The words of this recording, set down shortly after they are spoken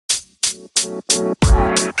What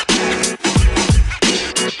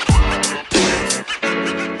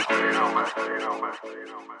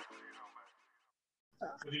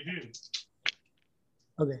do you do?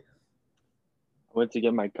 Okay. I went to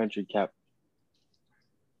get my country cap.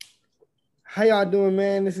 How y'all doing,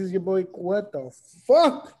 man? This is your boy. What the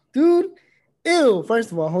fuck, dude? Ew.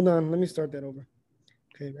 First of all, hold on. Let me start that over.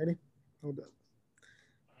 Okay, ready? Hold up.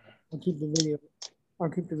 I'll keep the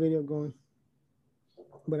video going.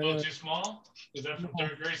 But Oh, too small? Is that from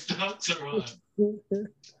third grade Stokes or what?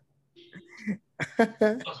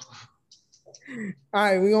 All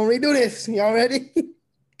right, we're gonna redo this. Y'all ready?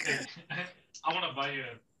 I want to buy you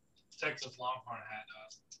a Texas Longhorn hat,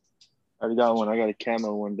 I already got one. I got a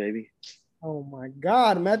camo one, baby. Oh my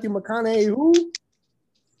God, Matthew McConaughey, who?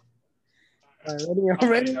 All right, ready? Y'all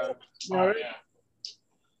ready? Y'all ready?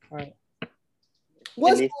 All right.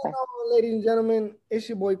 What's going on, ladies and gentlemen? It's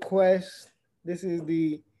your boy Quest. This is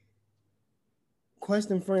the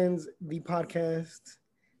Quest and Friends, the podcast.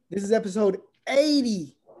 This is episode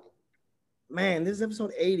 80. Man, this is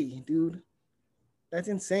episode 80, dude. That's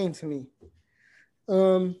insane to me.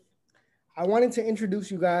 I wanted to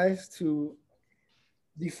introduce you guys to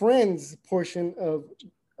the Friends portion of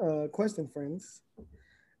Quest and Friends.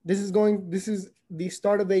 This is the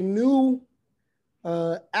start of a new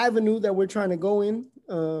avenue that we're trying to go in.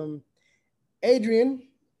 Adrian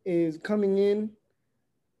is coming in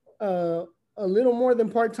a little more than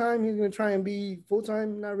part-time. He's going to try and be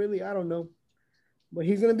full-time. Not really. I don't know. But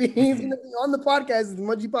he's going to be on the podcast as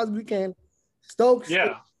much as he possibly can. Stokes.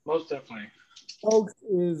 Yeah, most definitely. Stokes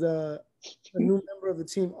is a new member of the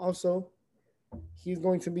team also. He's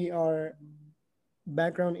going to be our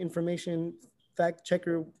background information fact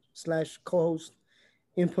checker / co-host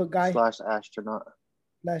input guy. / astronaut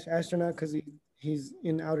because he's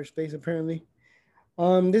in outer space apparently.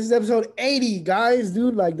 This is episode 80, guys,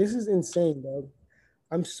 dude. Like, this is insane, dog.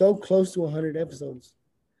 I'm so close to 100 episodes.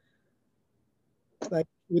 Like,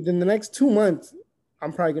 within the next 2 months,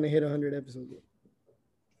 I'm probably gonna hit 100 episodes.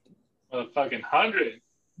 Fucking 100.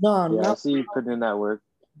 No, yeah, I see you putting in that work.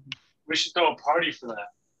 We should throw a party for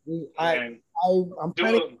that. I'm do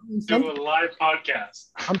a live podcast.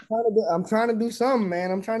 I'm trying to do something, man.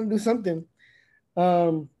 I'm trying to do something.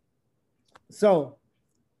 So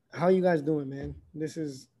how you guys doing, man? This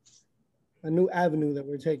is a new avenue that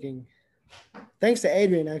we're taking. Thanks to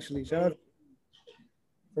Adrian, actually. Shout out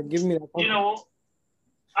for giving me that. You know,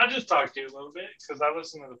 I just talked to you a little bit because I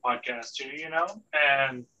listen to the podcast too,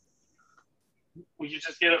 and you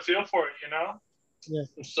just get a feel for it, Yeah.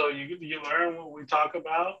 So you learn what we talk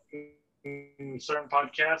about in certain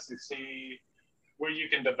podcasts. You see where you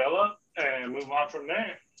can develop and move on from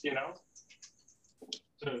there,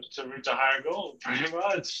 to reach a higher goal, pretty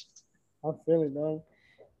much. I feel it, dog.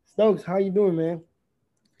 Stokes, how you doing, man?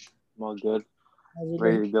 I'm all good.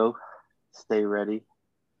 Ready to go. Stay ready.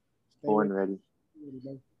 Born ready.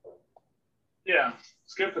 Yeah,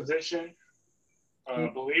 it's a good position.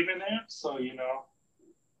 Believe in it, so enjoy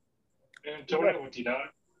it with you,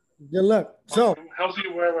 dog. Good luck. So help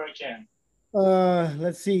you wherever I can.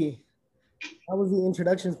 Let's see. That was the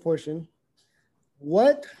introductions portion.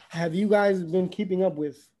 What have you guys been keeping up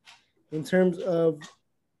with in terms of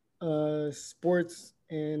sports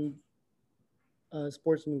and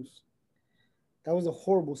sports news? That was a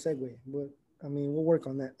horrible segue, but I mean, we'll work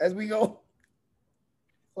on that as we go.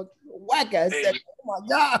 Whack ass segue. Oh my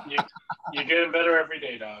God. You're getting better every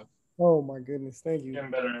day, dog. Oh my goodness. Thank you.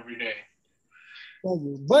 Getting better every day. Thank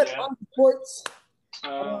you. But on sports.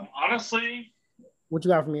 Honestly. What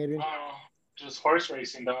you got for me, Adrian? Just horse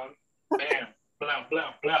racing, dog. Bam. Blah,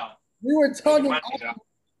 blah, blah. We were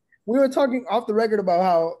talking off the record about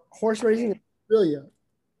how horse racing in Australia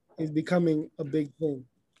is becoming a big thing.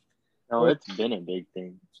 No, it's been a big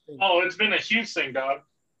thing. Oh, it's been a huge thing, dog.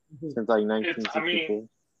 Since like 1964.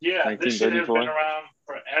 This shit has been around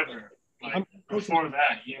forever. Like before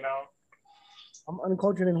that, I'm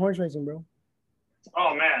uncultured in horse racing, bro.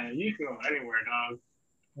 Oh man, you can go anywhere, dog.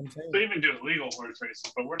 I'm saying. They even do illegal horse races,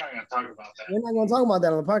 but we're not gonna talk about that. We're not gonna talk about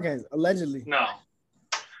that on the podcast. Allegedly. No.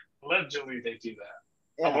 Allegedly they do that.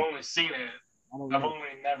 Yeah. I've only seen it. I've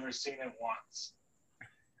only never seen it once.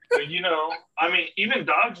 But even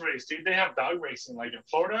dogs race, dude. They have dog racing like in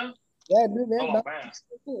Florida. Yeah, dude, man. Oh man. It's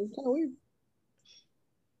kind of weird.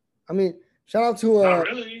 I mean, shout out to not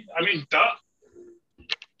really. I mean,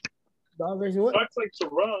 dog racing. What? Dogs like to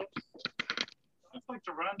run. Dogs like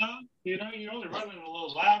to run, dog. You only run in a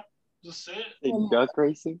little lap. Just sit. Duck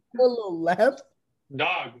racing. A little lap.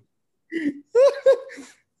 Dog.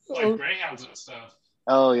 Like greyhounds and stuff.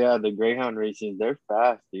 Oh yeah, the greyhound racing. They're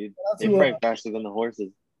fast, dude. They break faster than the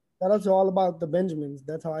horses. Shout out to all about the Benjamins.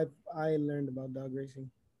 That's how I learned about dog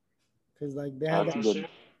racing. Because like they had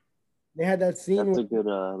that scene. That's a good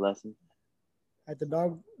lesson. At the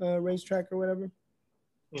dog racetrack or whatever.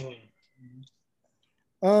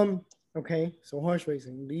 Mm-hmm. Okay, so horse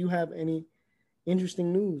racing. Do you have any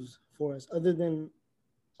interesting news for us other than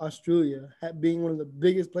Australia being one of the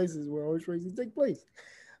biggest places where horse racing take place?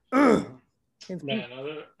 Man,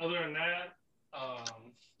 other than that,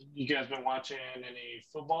 you guys been watching any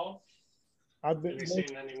football? Have you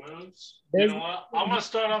seen any moves? You know what? I'm gonna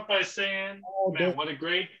start off by saying, man, what a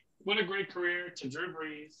great career to Drew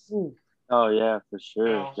Brees. Oh yeah, for sure.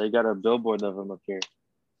 You know, they got a billboard of him up here.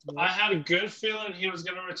 I had a good feeling he was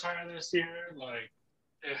gonna retire this year. Like,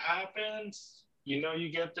 it happens. You know, you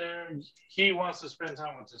get there. He wants to spend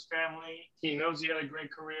time with his family. He knows he had a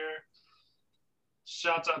great career.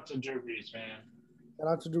 Shouts out to Drew Brees, man. Shout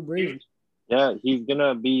out to Drew Brees. Yeah, he's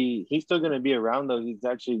still gonna be around though. He's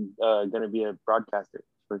actually gonna be a broadcaster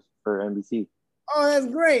for NBC. Oh, that's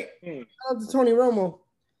great. Shout out to Tony Romo.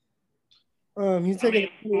 He's taking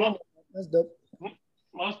that's dope.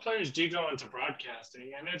 Most players do go into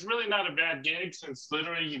broadcasting, and it's really not a bad gig since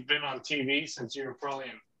literally you've been on TV since you were probably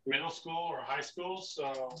in middle school or high school.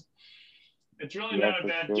 So it's really not a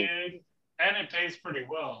bad gig, and it pays pretty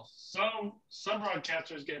well. Some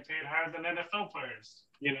broadcasters get paid higher than NFL players,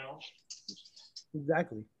 you know.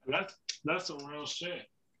 Exactly. And that's some real shit.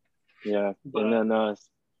 Yeah, and then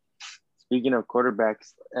speaking of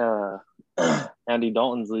quarterbacks, Andy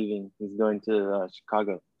Dalton's leaving. He's going to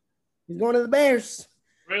Chicago. He's going to the Bears.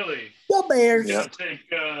 Really? The Bears. He's gonna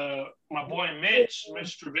take my boy Mitch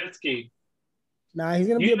Trubisky. Nah, he's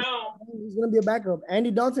gonna be a backup.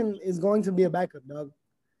 Andy Dalton is going to be a backup, dog.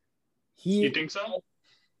 You think so?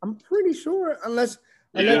 I'm pretty sure, unless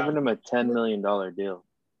they're giving him a $10 million deal.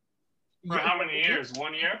 For how many years?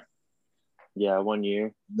 1 year? Yeah, 1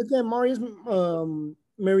 year. Look at Marius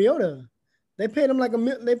Mariota. They paid him like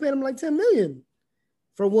 $10 million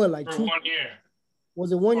for what, like for 2 1 year?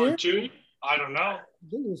 Was it 1 year? 2? I don't know.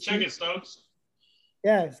 Check it, Stokes.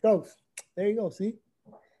 Yeah, Stokes. There you go. See,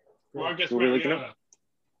 Marcus Mariota.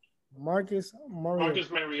 Marcus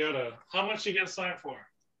Mariota. How much he got signed for?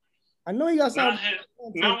 I know he got signed.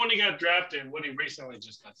 Not when he got drafted. When he recently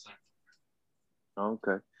just got signed for.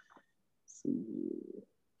 Okay. Let's see.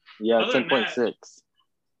 Yeah, 10.6.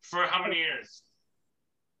 For how many years?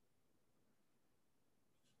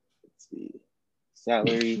 Let's see.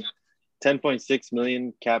 Salary. 10.6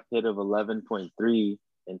 million, cap hit of 11.3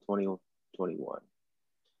 in 2021.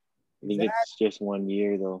 I think it's just 1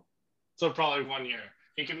 year though. So probably 1 year.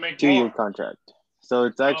 He can make 2-year contract. So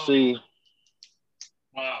it's actually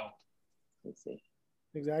wow. Let's see.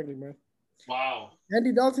 Exactly, man. Wow.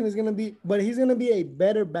 Andy Dalton is gonna be, but he's gonna be a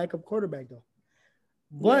better backup quarterback though.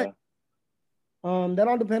 But that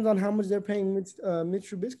all depends on how much they're paying Mitch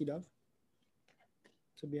Trubisky, dog.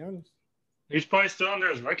 To be honest. He's probably still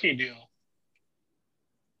under his rookie deal.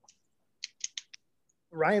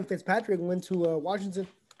 Ryan Fitzpatrick went to Washington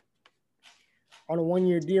on a 1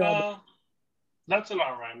 year deal. That's an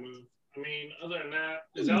all right move. I mean, other than that,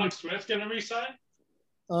 is Alex Smith going to resign?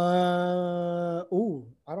 I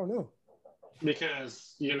don't know.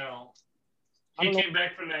 Because, you know, he came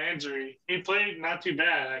back from the injury. He played not too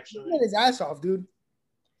bad, actually. He had his ass off, dude.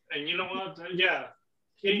 And you know what? Yeah.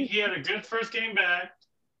 He had a good first game back.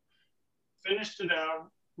 Finished it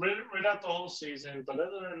out. Read out the whole season. But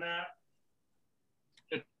other than that,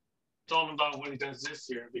 it's all about what he does this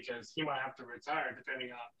year because he might have to retire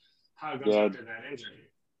depending on how it goes after that injury.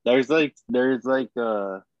 There's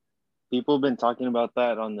people have been talking about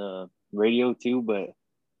that on the radio too, but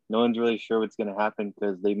no one's really sure what's going to happen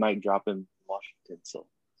because they might drop him in Washington. So,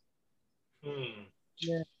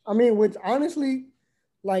 yeah, I mean, which honestly,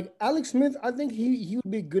 like Alex Smith, I think he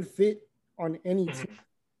would be a good fit on any team.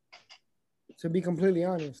 To be completely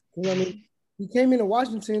honest, you know what I mean, he came into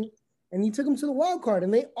Washington and he took him to the wild card,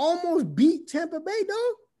 and they almost beat Tampa Bay,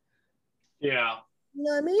 dog. Yeah, you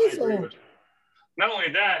know what I mean. I agree with you. Not only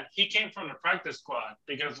that, he came from the practice squad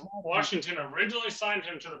because Washington originally signed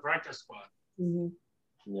him to the practice squad. Mm-hmm.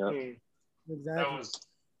 Yeah, exactly.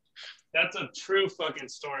 That's a true fucking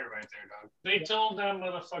story right there, dog. They told that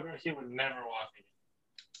motherfucker he would never walk again.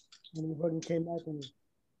 And he fucking came back and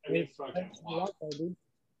he fucking walked.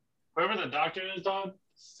 Whoever the doctor is, dog,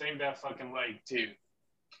 save that fucking leg too.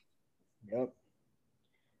 Yep.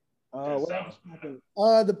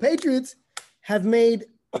 The Patriots have made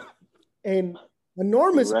an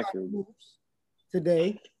enormous record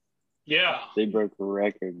today. Yeah. They broke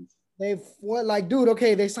records. They've dude,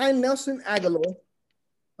 they signed Nelson Aguilar.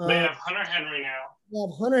 They have Hunter Henry now. They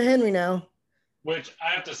have Hunter Henry now. which I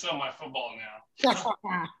have to sell my football now.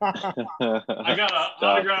 I got a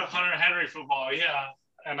autographed Hunter Henry football, yeah,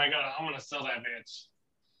 and I'm gonna sell that bitch.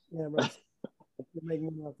 Yeah, bro. You make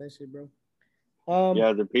money off that shit, bro.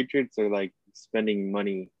 Yeah, the Patriots are like spending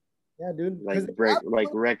money. Yeah, dude. Like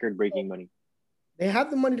record-breaking money. They have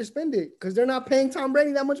the money to spend it because they're not paying Tom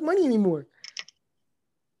Brady that much money anymore.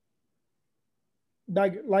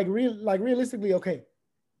 Realistically, okay.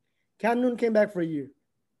 Cam Newton came back for a year.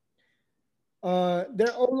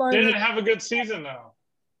 Their O-line. They didn't have a good season though.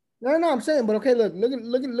 No, I'm saying, but okay, look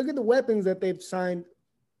at the weapons that they've signed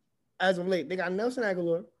as of late. They got Nelson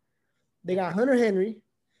Aguilar, they got Hunter Henry,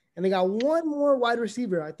 and they got one more wide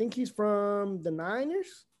receiver. I think he's from the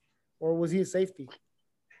Niners, or was he a safety?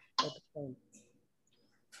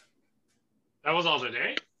 That was all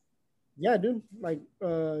today? Yeah, dude. Like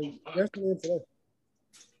yesterday and today.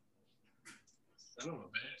 Son of a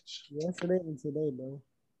bitch. Yesterday and today, bro.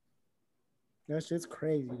 That shit's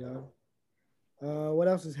crazy, dog. What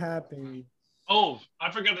else is happening? Oh,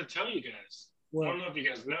 I forgot to tell you guys. What? I don't know if you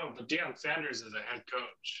guys know, but Deion Sanders is a head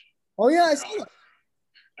coach. Oh yeah, I see that.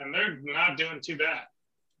 And they're not doing too bad.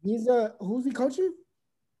 He's who's he coaching?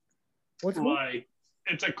 What's like?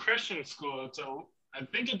 It's a Christian school. I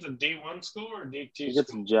think it's a D1 school or D2 school. I think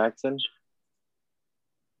it's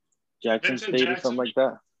Jackson State or something like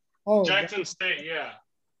that. Oh, Jackson State, yeah.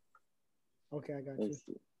 Okay, I got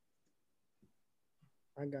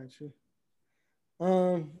you.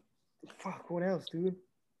 Fuck, what else, dude?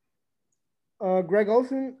 Greg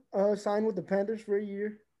Olsen signed with the Panthers for a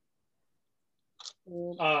year.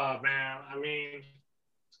 Man, I mean,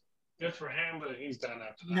 good for him, but he's done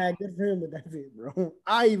after that. Yeah, good for him, but that's it, bro.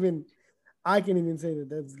 I can even say that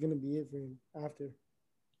that's gonna be it for him after.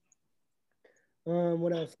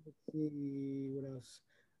 What else? Let's see. What else?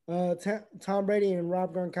 Tom Brady and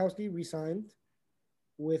Rob Gronkowski re-signed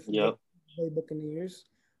with the Buccaneers.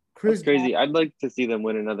 That's crazy. I'd like to see them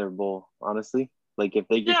win another bowl, honestly. Like if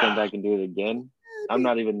they could come back and do it again, I'm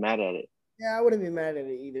not even mad at it. Yeah, I wouldn't be mad at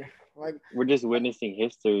it either. Like we're just witnessing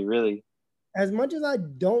history, really. As much as I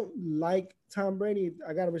don't like Tom Brady,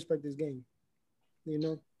 I gotta respect his game. You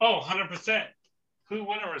know? Oh, 100%. Who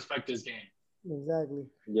wouldn't respect his game? Exactly.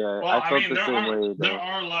 Yeah, well, I felt the same way. There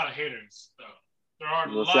are a lot of haters, though. There are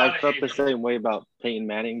a lot I felt the same way about Peyton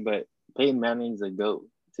Manning, but Peyton Manning's a GOAT,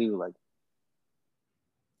 too. Like,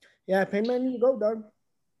 yeah, Peyton Manning's a GOAT, dog.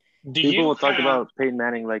 People will talk about Peyton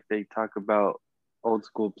Manning like they talk about old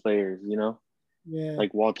school players, you know? Yeah.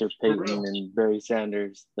 Like Walter Payton and Barry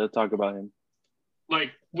Sanders. They'll talk about him.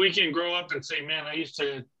 Like, we can grow up and say, man, I used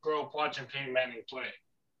to grow up watching Peyton Manning play.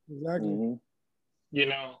 Exactly. Mm-hmm. You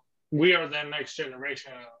know, we are that next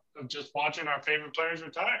generation of just watching our favorite players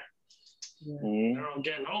retire. Yeah. Mm-hmm. They're all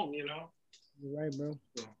getting old, you know? You're right, bro.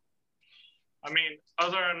 So, I mean,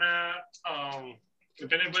 other than that,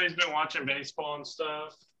 if anybody's been watching baseball and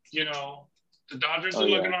stuff, you know, the Dodgers are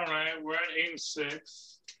looking all right. We're at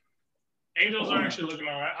 8-6. Angels are actually looking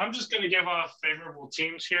all right. I'm just going to give off favorable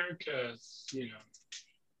teams here because, you know,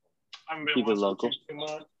 I haven't been watching too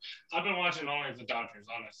much. I've been watching only the Dodgers,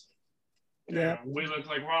 honestly. Yeah. We look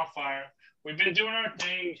like we're on fire. We've been doing our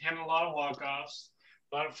thing, hitting a lot of walk-offs,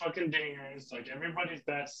 a lot of fucking dingers. Like, everybody's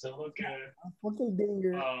bats still look good. Fucking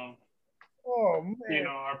dinger. Oh, man. You know,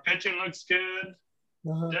 our pitching looks good.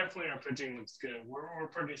 Uh-huh. Definitely our pitching looks good. We're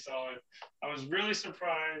pretty solid. I was really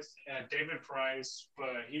surprised at David Price,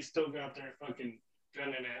 but he's still got there fucking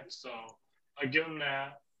gunning it. So I give him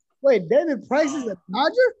that. Wait, David Price is a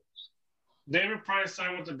Dodger? David Price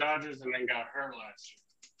signed with the Dodgers and then got hurt last year.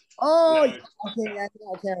 Oh, I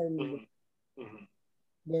can't remember. Mm-hmm.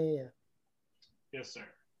 Yeah. Yes, sir.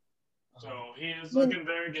 So he is looking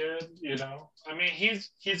very good, you know. I mean,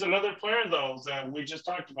 he's another player, though, that we just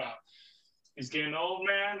talked about. He's getting old,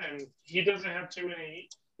 man, and he doesn't have too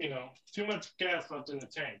much gas left in the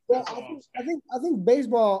tank. Well, I think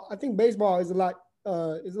baseball is a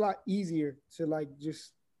lot easier to like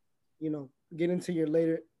just, you know, get into your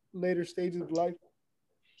later stages of life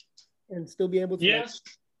and still be able to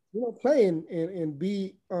play and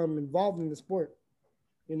be involved in the sport.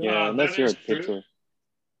 You know? Yeah, unless you're a pitcher. True.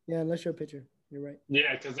 Yeah, unless you're a pitcher. You're right.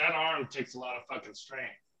 Yeah, because that arm takes a lot of fucking strain.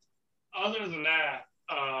 Other than that,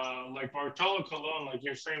 like Bartolo Colon, like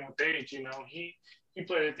you're saying with age, you know, he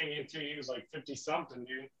played I think until he was like 50 something,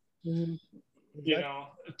 dude. Mm-hmm. You know,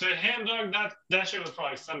 to him, dog, that shit was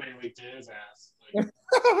probably Sunday league to his ass. Like,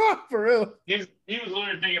 for real. He was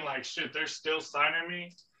literally thinking like, shit, they're still signing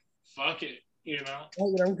me. Fuck it, you know.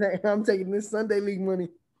 I'm taking this Sunday league money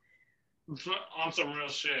on some real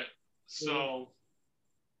shit. Yeah. So,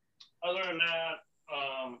 other than that,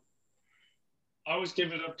 I always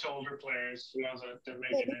give it up to older players. You know that they're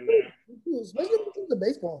making it in there. Especially when it comes to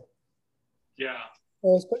baseball. Yeah.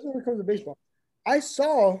 Especially when it comes to baseball. I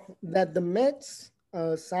saw that the Mets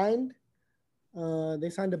signed. They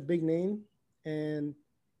signed a big name, and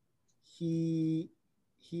he.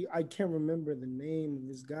 I can't remember the name of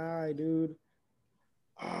this guy, dude.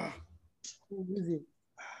 Who is it?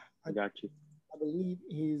 I got you. I believe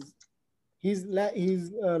he's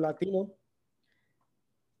Latino.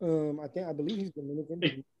 I believe he's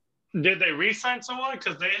Dominican. Did they re-sign someone?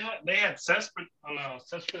 Because they had Cespedes. Oh no,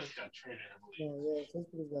 Cespedes got traded, I believe. Oh yeah,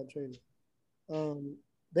 Cespedes got traded.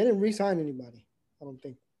 They didn't re-sign anybody. I don't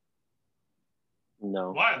think.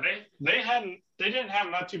 No. Why? They didn't have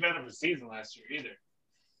not too bad of a season last year either.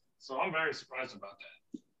 So I'm very surprised about that.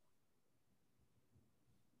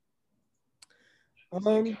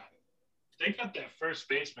 They got that first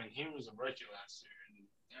baseman. He was a rookie last year, and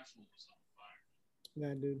that fool was on fire.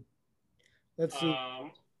 Yeah, dude. Let's see.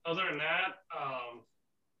 Other than that,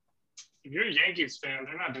 if you're a Yankees fan,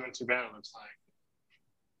 they're not doing too bad, it looks like.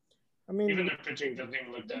 I mean, even their pitching doesn't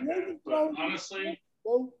even look that bad. But honestly,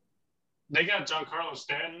 they got Giancarlo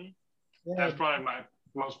Stanton. Yeah. That's probably my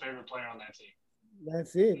most favorite player on that team.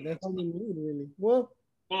 That's it. That's all we need, really. Well,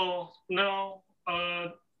 no.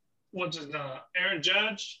 What's his name? Aaron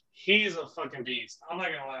Judge. He's a fucking beast. I'm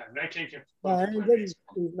not gonna lie. That kid can fucking play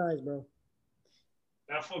baseball. He's nice, bro.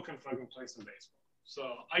 That fool can fucking play some baseball.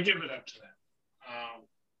 So I give it up to them.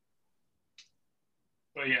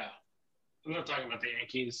 But yeah, I'm not talking about the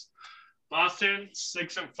Yankees. Boston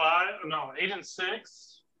 6-5. No,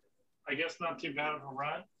 8-6. I guess not too bad of a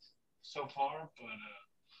run so far, but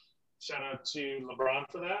shout out to LeBron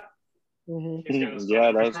for that. Mm-hmm.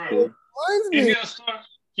 Yeah, that's good. He's gonna start.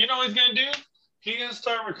 You know what he's gonna do? He's gonna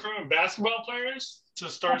start recruiting basketball players to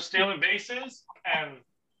start stealing bases, and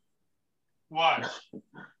watch.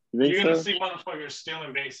 You're gonna see motherfuckers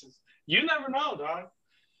stealing bases. You never know, dog.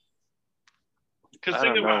 Because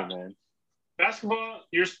think about it. Basketball,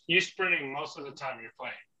 you're sprinting most of the time you're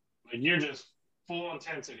playing. Like you're just full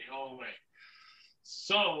intensity all the way.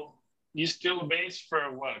 So you steal a base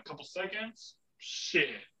for what, a couple seconds?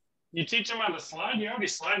 Shit. You teach them how to slide, you're already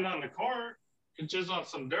sliding on the court. It's just on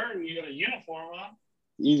some dirt and you got a uniform on.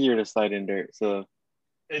 Easier to slide in dirt, so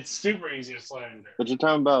it's super easy to slide in dirt. But you're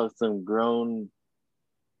talking about some grown.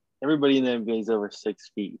 Everybody in the NBA is over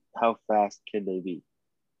 6 feet. How fast can they be?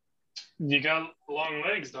 You got long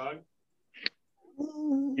legs, dog.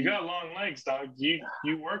 You got long legs, dog. You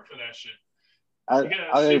work for that shit.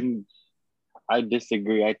 I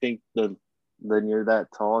disagree. I think when you're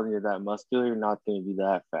that tall and you're that muscular, you're not going to be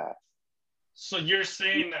that fast. So you're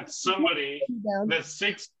saying that somebody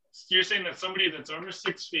you're saying that somebody that's over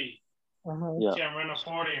 6 feet can run a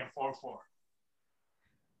 40 and 4.4.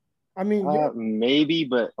 I mean, maybe,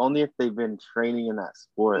 but only if they've been training in that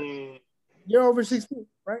sport. You're over 6 feet,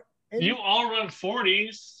 right? You all run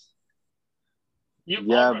 40s.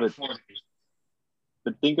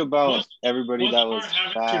 But think about everybody that was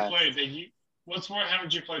fast. What sport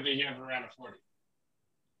haven't you played that you haven't ran a 40?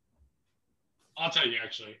 I'll tell you,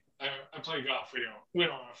 actually. I play golf. We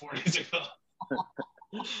don't run 40s at golf.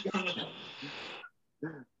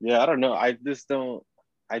 Yeah, I don't know. I just don't.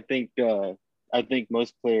 I think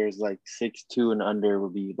most players like 6'2" and under will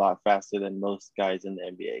be a lot faster than most guys in the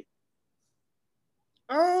NBA.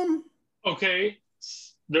 Okay.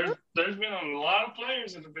 There's been a lot of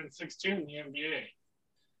players that have been 6'2" in the NBA.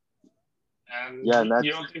 And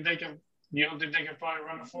you don't think they can probably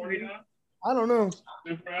run a 40 now? I don't know.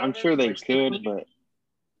 I'm sure they could, but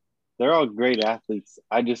they're all great athletes.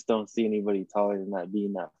 I just don't see anybody taller than that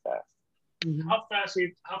being that fast. Mm-hmm. How fast do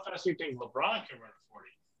you think LeBron can run a 40?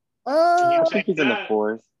 I think he's in the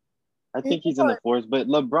fours. But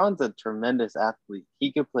LeBron's a tremendous athlete.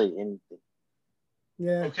 He could play anything.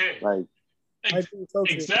 Yeah. Okay. Like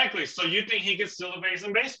exactly. So you think he could steal a base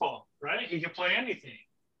in baseball, right? He could play anything.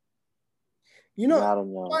 You know, I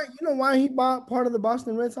don't know. Why he bought part of the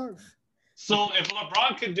Boston Red Sox? So if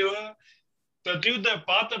LeBron could do it, the dude that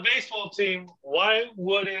bought the baseball team, why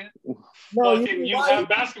wouldn't you have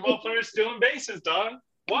basketball players stealing bases, dog?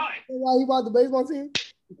 Why? Why he bought the baseball team?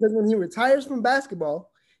 Because when he retires from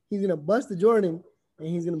basketball, he's gonna bust the Jordan and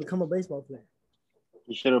he's gonna become a baseball player.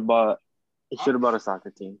 He should have bought a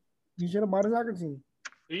soccer team. He should have bought a soccer team.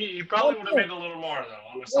 He probably would have made a little more though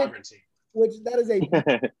on the soccer team. Which that is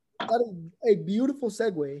a beautiful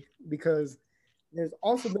segue because there's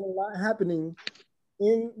also been a lot happening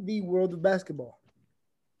in the world of basketball.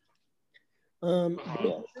 Blake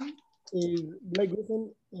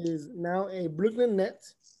Griffin is now a Brooklyn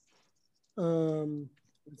Net.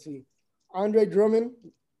 Let's see. Andre Drummond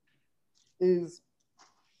is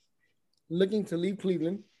looking to leave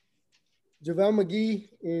Cleveland. JaVale McGee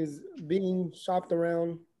is being shopped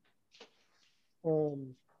around.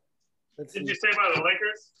 Let's Did see. you say about the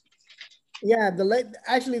Lakers? Yeah,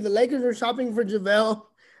 the Lakers are shopping for JaVale.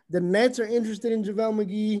 The Nets are interested in JaVale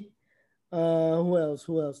McGee. Who else?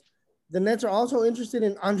 Who else? The Nets are also interested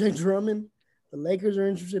in Andre Drummond. The Lakers are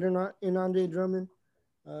interested in Andre Drummond.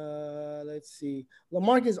 Let's see.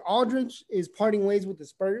 LaMarcus Aldridge is parting ways with the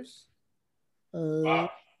Spurs. Wow.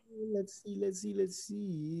 Let's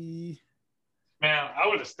see. Man, I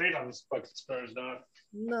would have stayed on this fucking Spurs, dog.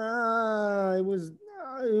 Nah, it was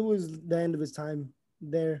the end of his time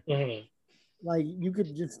there. Mm-hmm. Like you could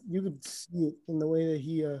see it in the way that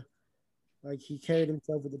he carried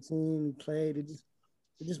himself with the team, he played. It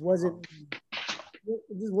just wasn't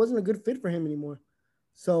a good fit for him anymore.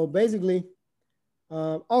 So basically,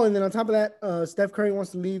 and then on top of that, Steph Curry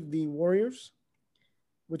wants to leave the Warriors,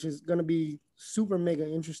 which is gonna be super mega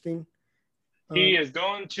interesting. He is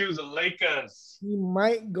going to the Lakers. He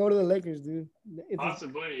might go to the Lakers, dude.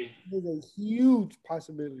 Possibly. There's a huge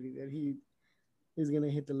possibility that he is gonna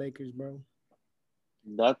hit the Lakers, bro.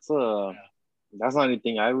 That's not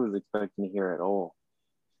anything I was expecting to hear at all.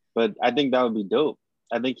 But I think that would be dope.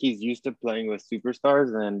 I think he's used to playing with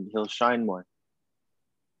superstars and he'll shine more.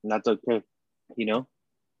 And that's okay, you know?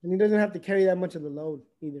 And he doesn't have to carry that much of the load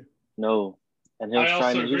either. No. And he'll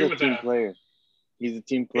shine. And he's a team player. He's a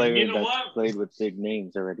team player that's played with big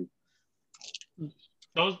names already.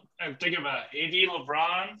 I'm thinking about AD,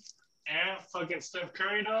 LeBron, and fucking Steph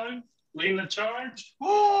Curry, dog, leading the charge.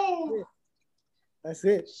 Woo! That's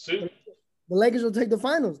it. Super. The Lakers will take the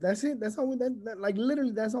finals. That's it. That's all like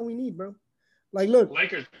literally that's all we need, bro. Like look.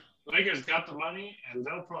 Lakers got the money and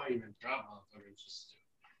they'll probably even drop motherfuckers.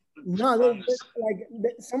 No,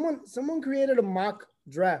 someone created a mock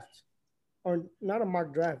draft. Or not a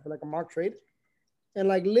mock draft, but like a mock trade. And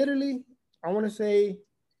like literally, I want to say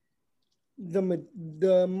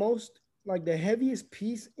the most like the heaviest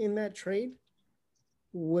piece in that trade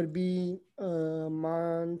would be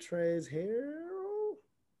Montrezl Harrell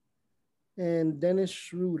and Dennis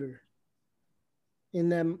Schroeder in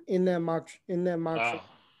that mock trade.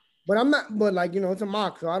 But like it's a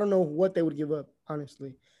mock, so I don't know what they would give up,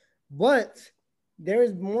 honestly. But there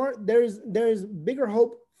is bigger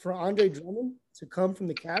hope for Andre Drummond to come from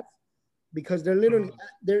the Cavs because they're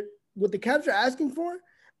what the Cavs are asking for.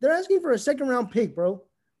 They're asking for a second round pick, bro,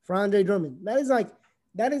 for Andre Drummond. That is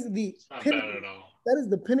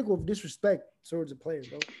the pinnacle of disrespect towards a player,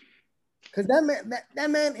 bro. Because that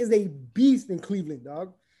man is a beast in Cleveland,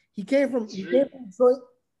 dog. He came from Detroit.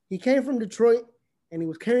 He came from Detroit, and he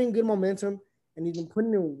was carrying good momentum, and he's been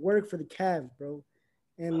putting in work for the Cavs, bro.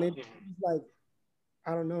 And they like,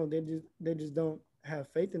 I don't know, they just don't have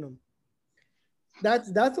faith in him.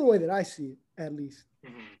 That's the way that I see it, at least.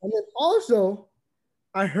 Mm-hmm. And then also,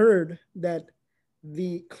 I heard that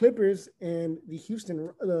the Clippers and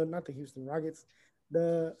the not the Houston Rockets,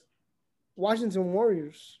 the Washington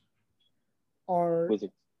Warriors are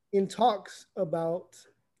in talks about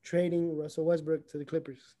trading Russell Westbrook to the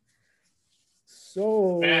Clippers.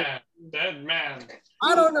 So that man.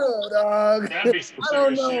 I don't know, dog. That'd be some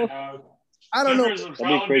serious shit, dog. I don't Clippers know. would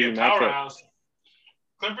probably be a powerhouse.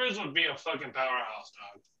 Clippers would be a fucking powerhouse,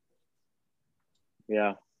 dog.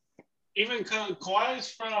 Yeah. Even Kawhi's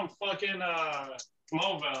from fucking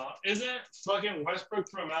Moville. Isn't fucking Westbrook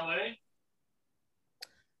from LA?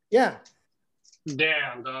 Yeah.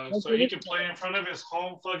 Damn, dog. So he can play in front of his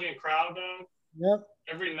home fucking crowd, dog. Yep.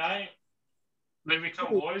 Every night. They become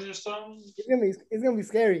boys or something. It's gonna be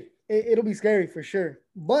scary. It'll be scary for sure.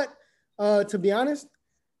 But to be honest,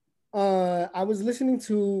 I was listening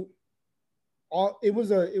to it was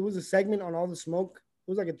a segment on All the Smoke.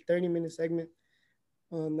 It was like a 30-minute segment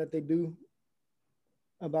that they do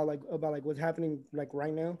about what's happening like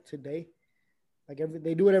right now today. Like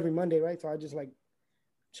they do it every Monday, right? So I just like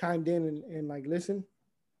chimed in and like listen.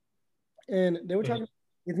 And they were talking.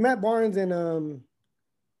 It's Matt Barnes and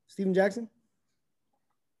Steven Jackson.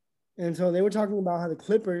 And so they were talking about how the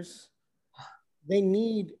Clippers, they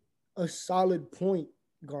need a solid point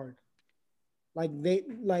guard. Like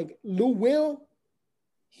Lou Will,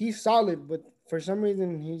 he's solid, but for some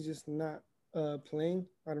reason he's just not playing.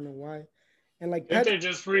 I don't know why. And like did they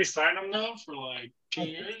just re-sign him though for like 2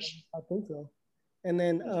 years? I think so. And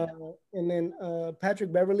then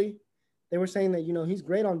Patrick Beverly, they were saying that he's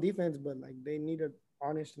great on defense, but like they need an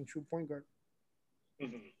honest and true point guard.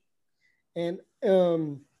 Mm-hmm. And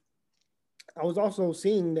I was also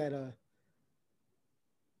seeing that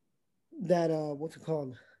what's it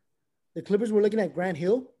called? The Clippers were looking at Grant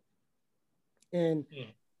Hill, and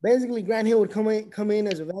basically Grant Hill would come in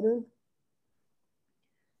as a veteran,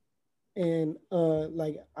 and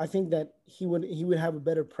like I think that he would have a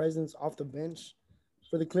better presence off the bench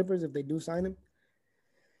for the Clippers if they do sign him.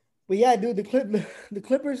 But yeah, dude, the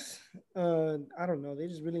Clippers, I don't know. They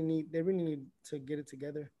really need to get it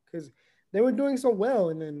together because they were doing so well,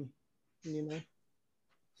 and then you know,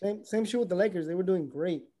 same shit with the Lakers. They were doing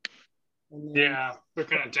great. And then Yeah, they're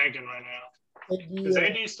kind of tanking right now. AD, Is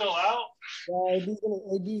AD still out? yeah, AD's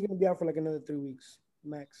gonna be out for like another 3 weeks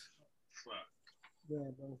max. Fuck.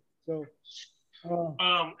 Yeah, bro. So,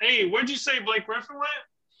 hey, where'd you say Blake Griffin went?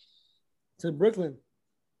 to Brooklyn.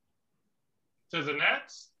 To the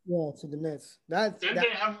Nets? Yeah, to the Nets.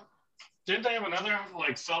 Didn't they have another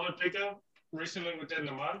like solid pickup recently within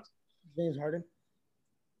the month? James Harden.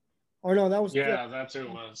 Or no, that was that's who it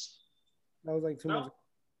was. That was like 2 months ago.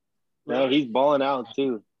 No, he's balling out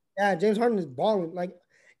too. Yeah, James Harden is balling. Like,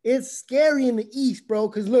 it's scary in the East, bro.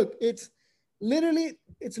 Because look, it's literally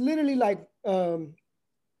like the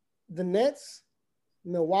Nets,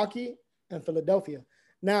 Milwaukee, and Philadelphia.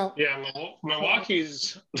 Now, yeah,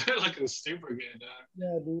 Milwaukee's they're looking super good, dog.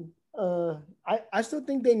 Yeah, dude. I still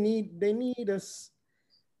think they need us.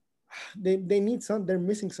 They need some. They're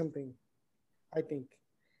missing something, I think,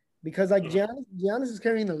 because like Giannis is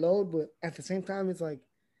carrying the load, but at the same time, it's like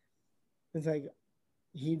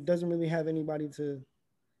he doesn't really have anybody to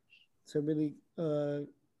really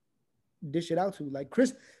dish it out to. Like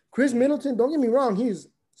Chris Middleton. Don't get me wrong, he's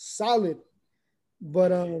solid, but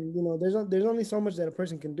there's only so much that a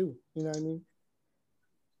person can do. You know what I mean?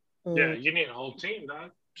 Yeah, you need a whole team,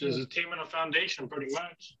 dog. Just a team and a foundation, pretty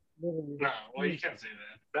much. No, well, you can't say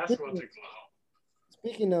that. Basketball takes a lot.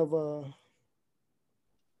 Speaking of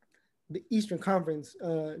the Eastern Conference,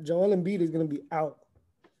 Joel Embiid is going to be out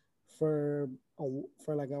for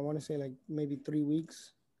like I want to say like maybe 3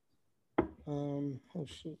 weeks. Oh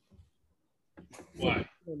shit. Why?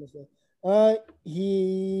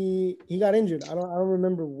 He got injured. I don't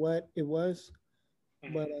remember what it was,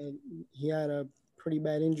 but he had a pretty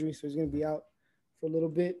bad injury, so he's going to be out for a little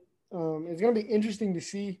bit. It's going to be interesting to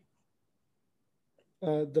see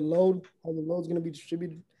how the load's going to be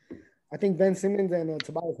distributed. I think Ben Simmons and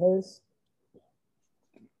Tobias Harris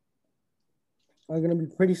are going to be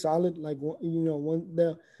pretty solid. Like,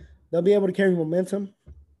 they'll be able to carry momentum.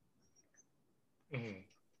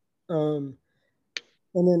 And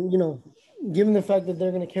then, given the fact that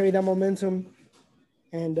they're going to carry that momentum,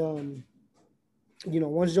 and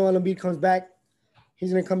once Joel Embiid comes back,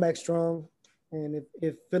 he's going to come back strong. And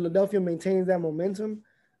if Philadelphia maintains that momentum,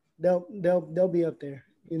 they'll be up there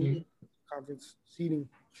in conference seeding.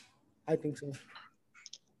 I think so.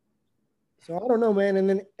 So I don't know, man. And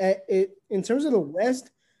then in terms of the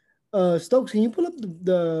West, Stokes, can you pull up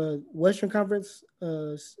the Western Conference?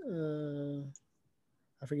 I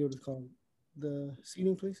forget what it's called. The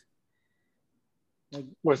seeding, please. Like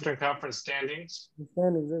Western Conference standings.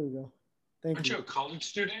 Standings. There we go. Aren't you a college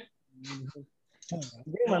student?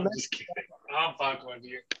 I'm just kidding. I'll fuck with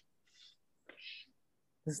you.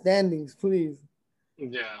 The standings, please.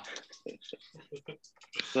 Yeah.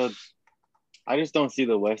 So I just don't see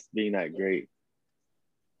the West being that great.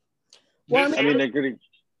 Well, they're good.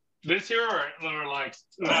 This year or like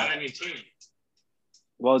not any team?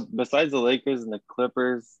 Well, besides the Lakers and the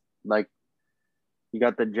Clippers, like you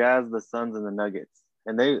got the Jazz, the Suns, and the Nuggets.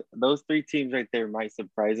 And those three teams right there might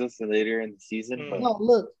surprise us later in the season. But no,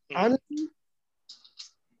 look, honestly.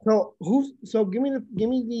 So give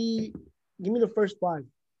me the first 5.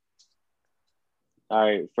 All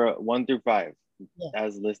right, for 1 through 5,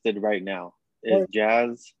 as listed right now, is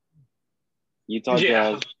Jazz, Utah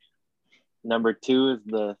Jazz. Number 2 is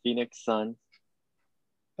the Phoenix Suns.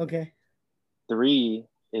 Okay. 3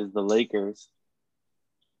 is the Lakers.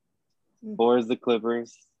 4 is the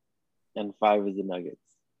Clippers, and 5 is the Nuggets.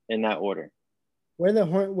 In that order.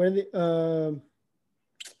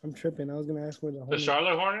 I'm tripping. I was gonna ask where the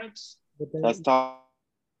Charlotte Hornets. That's top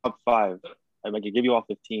 5. I could give you all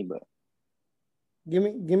 15, but give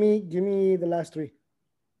me the last 3.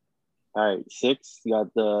 All right, 6 you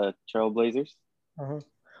got the Trailblazers.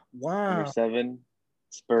 Wow. Number 7,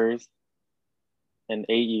 Spurs, and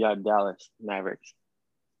 8 you got Dallas Mavericks.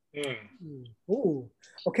 Ooh.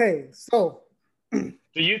 Okay, so the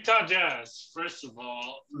Utah Jazz, first of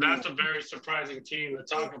all, that's a very surprising team to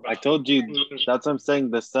talk about. I told you, that's what I'm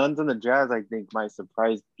saying. The Suns and the Jazz, I think, might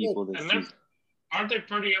surprise people this season. Aren't they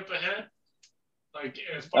pretty up ahead? Like,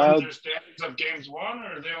 as far as their standings of games won,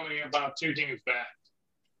 or are they only about 2 games back?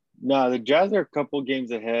 No, the Jazz are a couple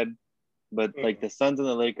games ahead, but like the Suns and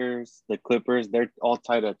the Lakers, the Clippers, they're all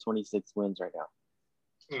tied at 26 wins right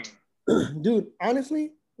now. Dude,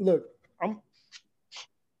 honestly, look, I'm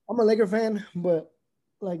a Laker fan, but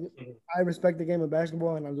like I respect the game of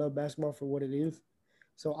basketball and I love basketball for what it is.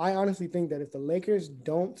 So I honestly think that if the Lakers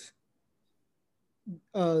don't,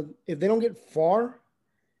 if they don't get far,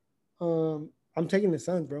 I'm taking the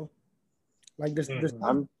Suns, bro. Like Suns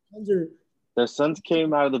are. The Suns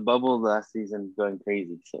came out of the bubble last season going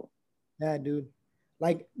crazy. So Yeah, dude.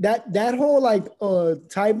 Like that whole like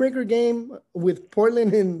tiebreaker game with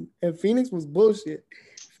Portland and Phoenix was bullshit.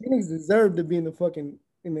 Phoenix deserved to be in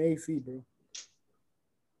the AC, bro.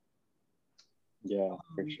 yeah,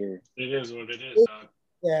 for sure. It is what it is, dog.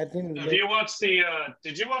 Yeah, at the end of the day. You watched the?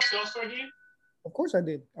 Did you watch the All-Star game? Of course I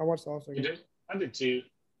did. I watched the All-Star game. You did? I did too.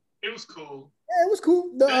 It was cool. Yeah, it was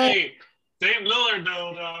cool. Hey, Dame Lillard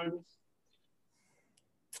though, dog.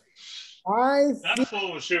 That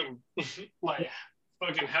fool was shooting like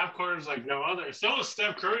fucking half quarters like no other. So was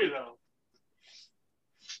Steph Curry though.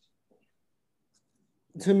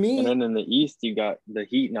 To me, and then in the East, you got the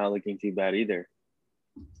Heat not looking too bad either.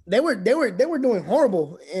 They were doing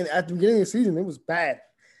horrible, and at the beginning of the season, it was bad.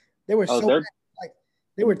 They were bad. Like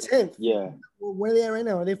they were 10th. Yeah. Where are they at right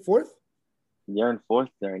now? Are they 4th? They're in 4th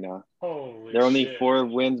there now. Holy they're only shit. 4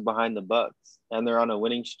 wins behind the Bucks, and they're on a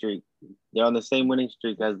winning streak. They're on the same winning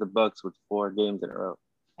streak as the Bucks with 4 games in a row.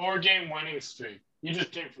 4-game winning streak. You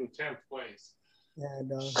just came from 10th place. Yeah,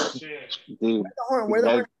 dog. Shit. Dude, where the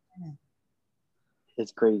Hornets?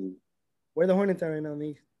 It's crazy. Where the Hornets are right now,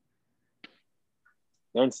 Nick?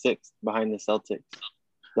 They're in 6th behind the Celtics.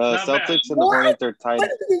 The Not Celtics bad. and the Hornets are tied.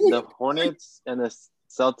 The Hornets and the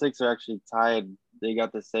Celtics are actually tied. They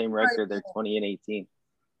got the same record. They're 20 and 18.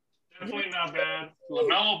 Definitely not bad.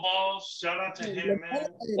 LaMelo Ball, shout out to him, man.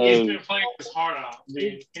 Hey. He's been playing his heart out,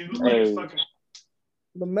 dude. He looks like a fucking.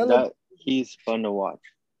 LaMelo, he's fun to watch.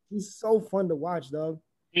 He's so fun to watch, dog.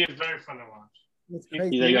 He is very fun to watch. It's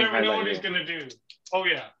crazy. You never know what he's gonna do. Oh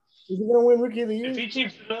yeah. Is he gonna win Rookie of the Year? If he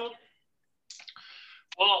keeps it up.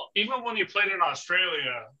 Well, even when he played in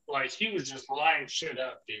Australia, like he was just lining shit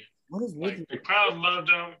up, dude. What is like the crowd loved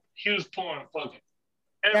him. He was pulling fucking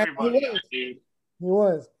everybody out, dude. He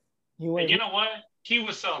was. And you know what? He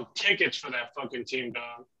was selling tickets for that fucking team,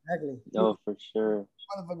 dog. Exactly. No, for sure.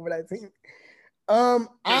 Motherfucker for that team.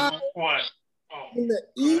 What? In the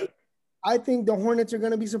East, I think the Hornets are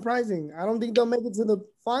gonna be surprising. I don't think they'll make it to the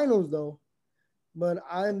finals though, but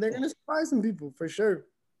they're gonna surprise some people for sure.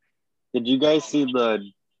 Did you guys see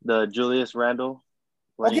the Julius Randle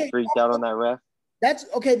when he freaked out on that ref? That's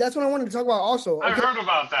okay. That's what I wanted to talk about also. I heard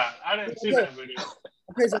about that. I didn't see that video.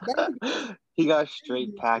 Okay, so he got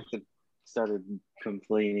straight packed and started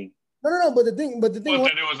complaining. No. But the thing that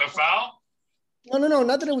it was a foul? No.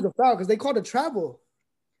 Not that it was a foul because they called a travel.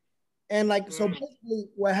 And so basically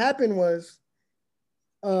what happened was,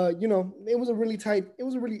 it was a really tight. It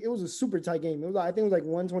was a super tight game. It was I think it was like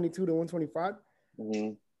 122 to 125.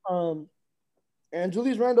 Mm-hmm. And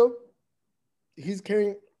Julius Randle, he's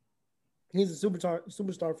a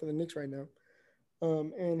superstar for the Knicks right now.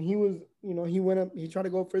 And he was, he went up, he tried to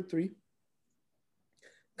go for a 3.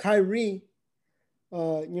 Kyrie,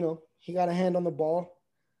 he got a hand on the ball.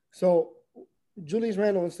 So Julius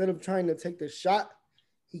Randle, instead of trying to take the shot,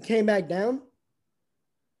 he came back down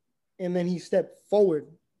and then he stepped forward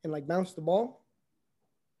and bounced the ball.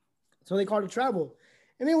 So they called a travel.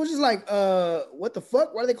 And it was just like, what the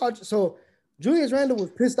fuck? Why do they call it? So Julius Randle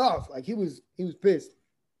was pissed off. Like he was pissed.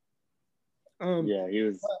 Yeah, he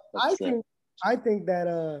was. I think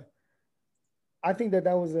that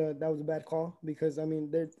was a bad call because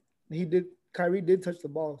Kyrie did touch the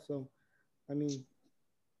ball. So, I mean,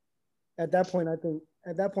 at that point I think.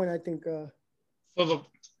 But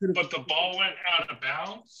the ball went out of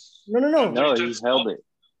bounds. No. No, he held it.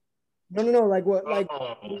 No.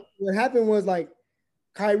 What happened was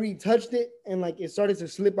Kyrie touched it and it started to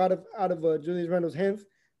slip out of Julius Randle's hands.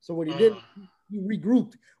 So what he did, he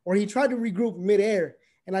regrouped, or he tried to regroup midair.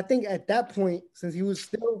 And I think at that point, since he's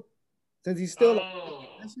still.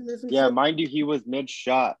 Yeah, mind you, he was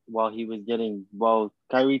mid-shot while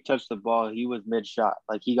Kyrie touched the ball, he was mid-shot.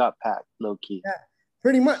 He got packed, low-key. Yeah,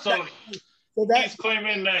 pretty much. So he's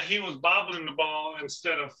claiming that he was bobbling the ball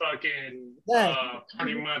instead of fucking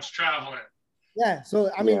pretty much traveling. Yeah,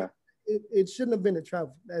 so I mean, it shouldn't have been a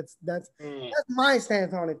travel. That's my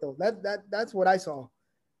stance on it though. That's what I saw,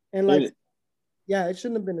 and it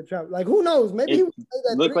shouldn't have been a travel. Who knows? Maybe he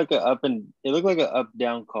looked like an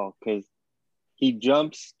up-down call because he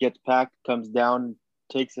jumps, gets packed, comes down,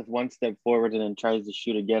 takes it one step forward, and then tries to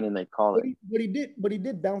shoot again, and they call it. But he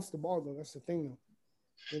did bounce the ball though. That's the thing though.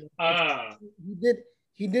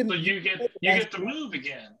 He did. So you get to move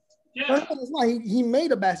again. Yeah. No, it's not. He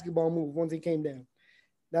made a basketball move once he came down.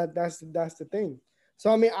 That's the thing.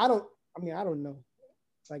 So I mean, I don't know.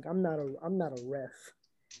 I'm not a ref.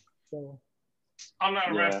 So I'm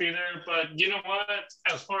not a ref either, but you know what?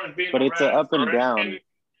 As far as being but a it's ref, an up and down.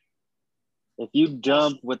 If you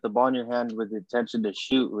jump with the ball in your hand with the intention to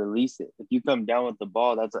shoot, release it. If you come down with the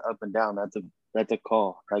ball, that's an up and down. That's a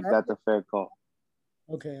call. Like that's a fair call.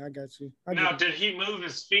 Okay, I got you. Now, did he move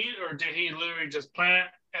his feet or did he literally just plant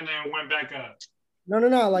and then went back up?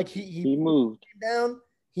 No. Like he moved down.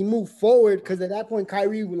 He moved forward because at that point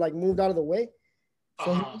Kyrie like moved out of the way.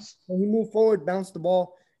 So he moved forward, bounced the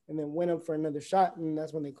ball, and then went up for another shot, and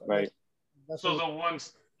that's when they called. Right. That's so the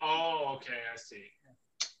ones. Oh, okay, I see.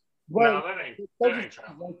 But no, that ain't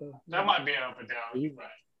travel. That might be up and down. You're right.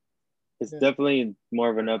 It's definitely more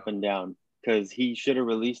of an up and down because he should have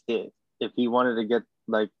released it if he wanted to get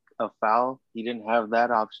like a foul. He didn't have that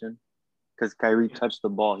option because Kyrie touched the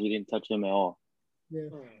ball. He didn't touch him at all. Yeah.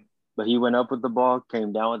 But he went up with the ball,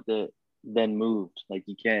 came down with it, then moved. Like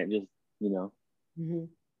you can't just, Yeah.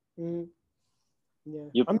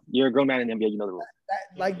 You're a grown man in the NBA. You know the rules.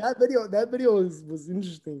 That video was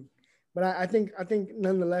interesting, but I think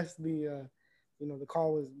nonetheless the the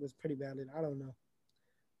call was pretty valid. I don't know.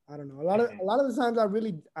 A lot of the times I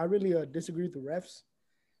really disagree with the refs.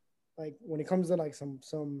 Like when it comes to like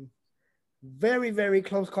some very very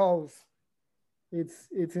close calls, it's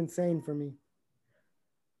insane for me.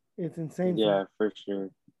 It's insane. Yeah, for sure.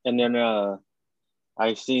 And then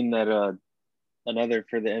I've seen that another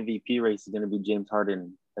for the MVP race is going to be James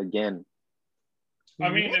Harden again. I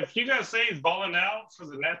mean, if you guys say he's balling out for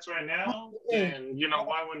the Nets right now, then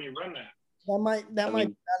why wouldn't you run that? That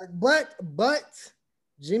might. But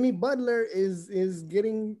Jimmy Butler is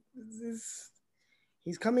getting this.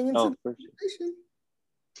 He's coming into the conversation.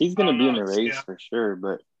 He's going to be in the race for sure,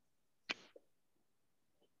 but.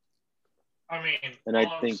 I mean, and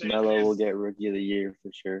I think Melo will get Rookie of the Year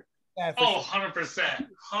for sure. Yeah, for 100%.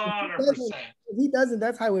 100%. If he doesn't,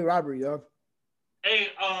 that's highway robbery, yo. Hey,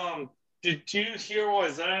 did you hear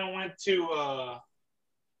what Zion went to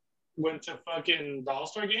fucking the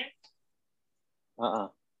All-Star game?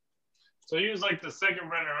 So he was like the second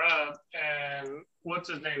runner-up, and what's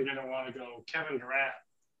his name didn't want to go? Kevin Durant.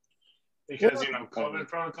 Because, COVID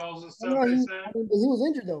protocols and stuff, they said. He was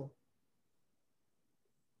injured, though.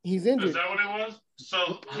 He's injured. Is that what it was?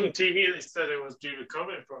 So on TV, they said it was due to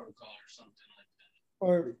COVID protocol or something like that.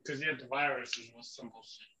 Or because he had the virus and was some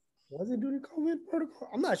bullshit. Was it due to COVID protocol?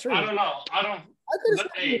 I'm not sure. I don't know. I don't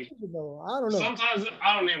know. Sometimes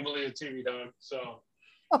I don't even believe TV, dog. So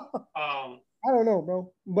I don't know,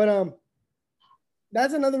 bro. But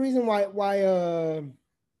that's another reason why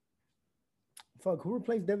fuck, who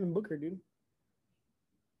replaced Devin Booker, dude?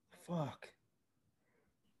 Fuck.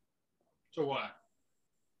 So what?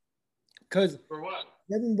 Because for what?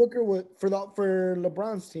 Devin Booker was for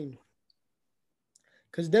LeBron's team.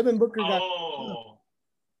 Because Devin Booker got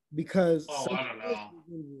because I don't know.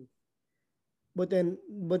 But then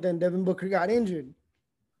Devin Booker got injured.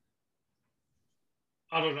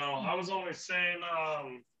 I don't know. I was only saying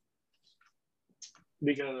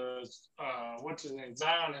because what's his name?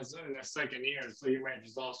 Zion is in his second year, so you might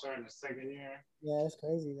just all start in the second year. Yeah, that's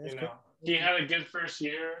crazy. He had a good first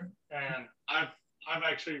year, and I've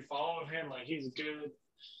actually followed him. Like he's good,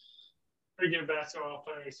 pretty good basketball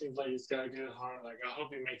player. He seems like he's got a good heart. Like I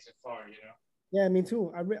hope he makes it far. Yeah, me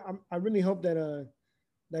too. I really hope that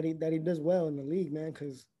he does well in the league, man.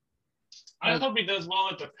 Because I hope he does well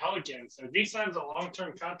at the Pelicans. If he signs a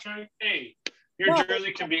long-term contract, hey, your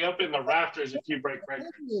jersey can be up in the rafters if you break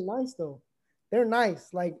records. They're nice though. They're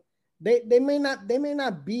nice. Like they may not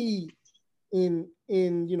be in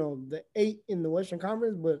the 8 in the Western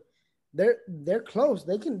Conference, but they're close.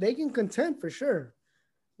 They can contend for sure.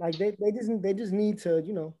 Like they just need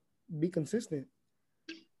to be consistent.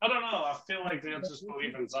 I don't know. I feel like they'll just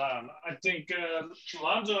believe in Zion. I think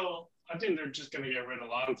Lonzo. I think they're just gonna get rid of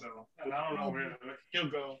Lonzo, and I don't know where he'll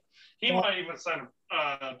go. He might even sign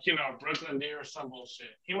Brooklyn Deer or some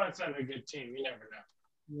bullshit. He might sign a good team. You never know.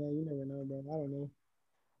 Yeah, you never know, bro. I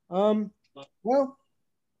don't know. Well,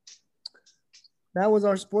 that was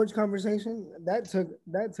our sports conversation. That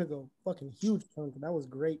took a fucking huge chunk. That was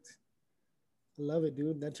great. I love it,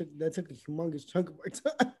 dude. That took a humongous chunk of our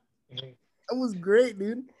time. That was great,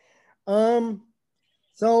 dude.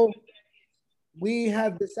 So we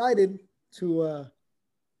have decided to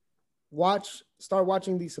start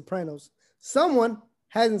watching The Sopranos. Someone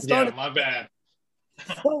hasn't started. Yeah, my bad.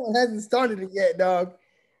 Someone hasn't started it yet, dog.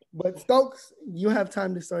 But Stokes, you have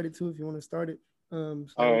time to start it too if you want to start it. All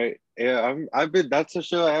right. Yeah, that's a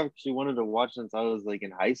show I actually wanted to watch since I was like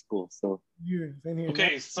in high school. So same here.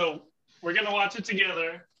 Okay, so we're gonna watch it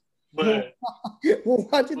together. But we'll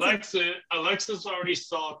watch it. Alexis already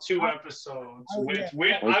saw 2 episodes, which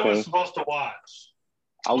I was supposed to watch.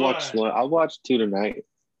 I'll watch one. I'll watch 2 tonight.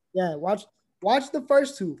 Yeah, watch the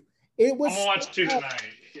first 2. It was. I'm gonna watch 2 tonight.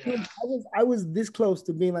 Yeah. I was this close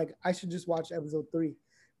to being like, I should just watch episode 3,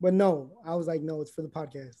 but no, I was like, no, it's for the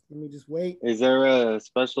podcast. Let me just wait. Is there a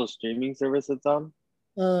special streaming service that's on?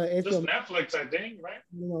 It's just Netflix, I think, right?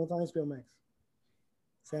 No, it's on HBO Max.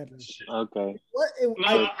 Sadly. Okay.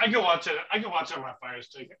 I can watch it. I can watch it on my Fire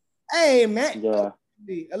Stick. Hey, man. Yeah.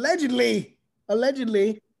 Allegedly.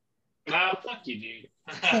 Nah, fuck you, dude.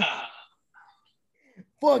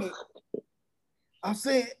 Fuck it. I'll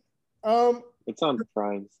say it. It's on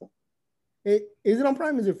Prime. So. Is it on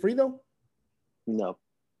Prime? Is it free though? No.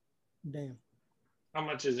 Damn. How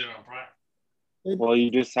much is it on Prime? Well, you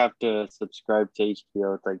just have to subscribe to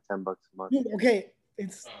HBO. It's like $10 a month. Okay,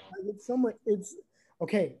 it's somewhat. It's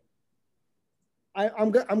okay.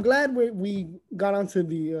 I'm glad we got onto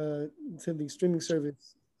the streaming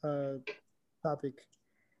service topic,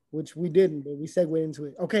 which we didn't, but we segued into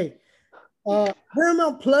it. Okay,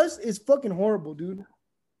 Paramount Plus is fucking horrible, dude.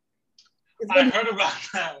 I heard about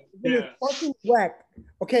that. It's fucking whack.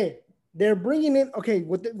 Okay, they're bringing in. Okay,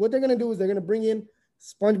 what they're gonna do is they're gonna bring in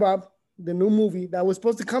SpongeBob, the new movie that was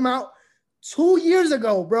supposed to come out 2 years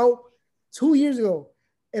ago, bro. 2 years ago,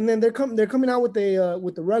 and then they're coming out with the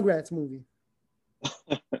Rugrats movie.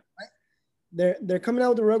 Right? They're coming out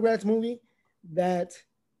with the Rugrats movie that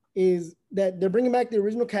they're bringing back the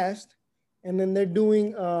original cast, and then they're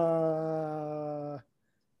doing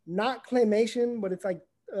not claymation, but it's like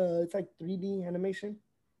 3D animation.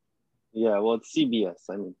 Yeah, well, it's CBS.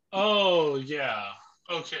 I mean. Oh yeah.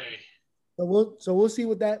 Okay. So we'll see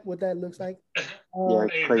what that looks like. Hey,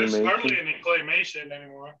 there's hardly any claymation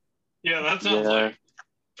anymore. Yeah, that sounds like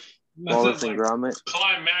Wallace and Gromit.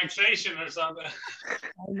 Climaxation or something.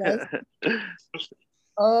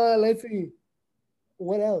 Let's see.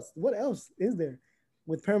 What else? What else is there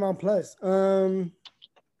with Paramount Plus? I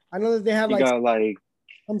know that they have like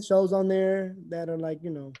some shows on there that are like,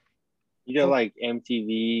 you got like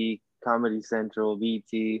MTV, Comedy Central,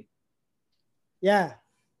 BT. Yeah.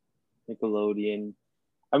 Nickelodeon.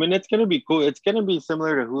 I mean, it's gonna be cool. It's gonna be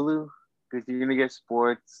similar to Hulu because you're gonna get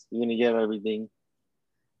sports. You're gonna get everything.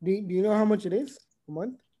 Do you know how much it is a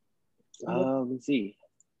month? Let's see.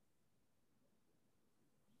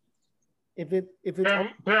 If it's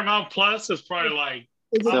Paramount Plus is probably like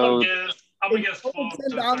I'm gonna guess $12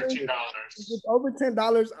 to $13. If it's over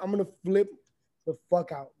 $10, I'm gonna flip the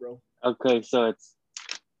fuck out, bro. Okay, so it's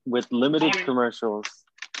with limited commercials.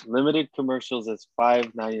 Limited commercials is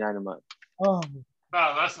 $5.99 a month. Oh,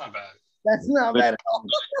 no, that's not bad. That's not bad at all.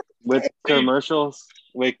 With commercials,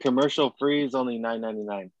 commercial free is only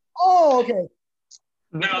 $9.99. Oh, okay.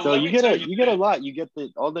 No, so you get a lot. You get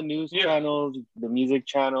all the news channels, the music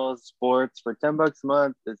channels, sports for $10 a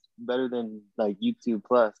month. It's better than like YouTube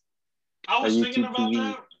Plus. I was thinking about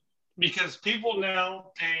that because people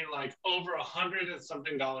now pay like over $100 and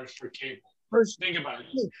something for cable. Think about it.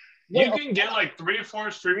 You can get like 3 or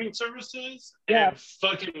 4 streaming services and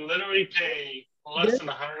fucking literally pay less than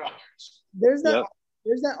 $100. There's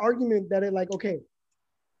that argument that it like, okay,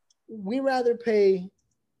 we rather pay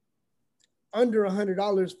under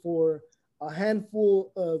 $100 for a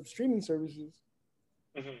handful of streaming services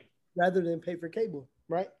rather than pay for cable,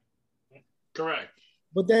 right? Correct.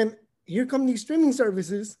 But then here come these streaming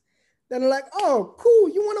services that are like, oh, cool,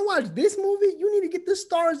 you want to watch this movie? You need to get the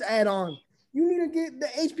Stars add-on. You need to get the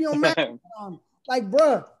HBO Max add-on. Like,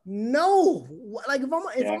 bruh, no. Like if I'm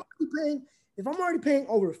already paying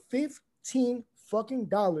over $15 fucking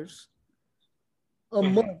dollars a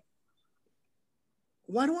month,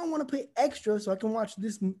 why do I want to pay extra so I can watch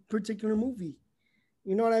this particular movie?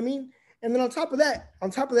 You know what I mean? And then on top of that,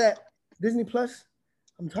 Disney Plus,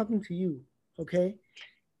 I'm talking to you, okay?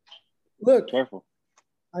 Look. Careful.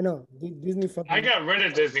 I know. Disney fucking. I got rid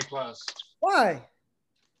of Disney Plus. Why?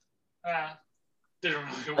 Didn't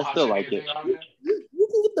really watch I still like it. You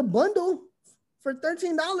can get the bundle for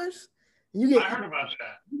 $13. And I heard about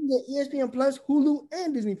that. You can get ESPN Plus, Hulu,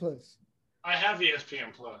 and Disney Plus. I have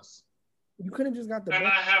ESPN Plus. You could have just got the. And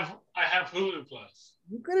bundle. I have Hulu Plus.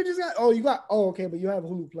 You could have just got. Okay, but you have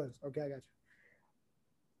Hulu Plus. Okay, I got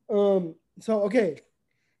you. So okay,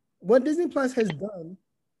 what Disney Plus has done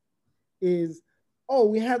is,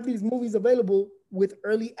 we have these movies available with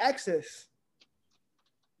early access.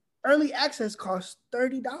 Early access costs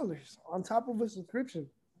 $30 on top of a subscription.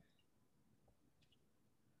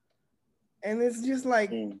 And it's just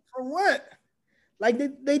like, for what? Like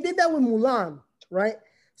they did that with Mulan, right?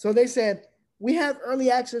 So they said, we have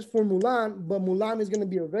early access for Mulan, but Mulan is going to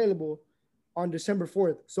be available on December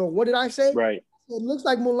 4th. So what did I say? Right. It looks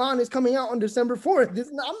like Mulan is coming out on December 4th.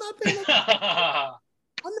 I'm not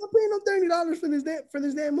paying no $30 for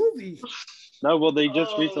this damn movie. No, well, they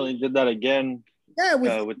just recently did that again. Yeah,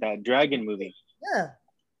 with that dragon movie. Yeah,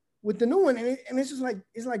 with the new one, and it's just like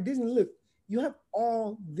Disney. Look, you have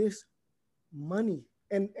all this money,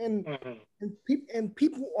 and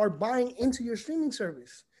people are buying into your streaming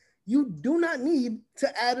service. You do not need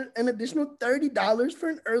to add an additional $30 for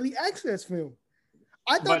an early access film.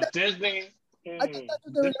 I thought Disney.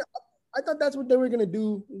 I thought that's what they were gonna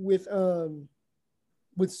do with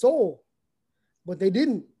Soul, but they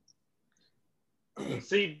didn't.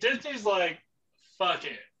 See, Disney's like, fuck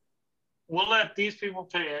it. We'll let these people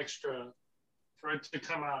pay extra for it to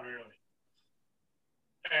come out early.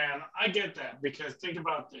 And I get that, because think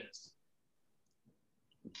about this.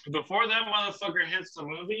 Before that motherfucker hits the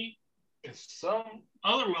movie, if some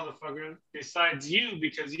other motherfucker besides you,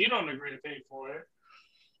 because you don't agree to pay for it,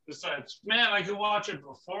 decides, man, I can watch it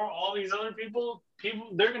before all these other people,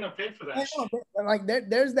 they're gonna pay for that shit. Like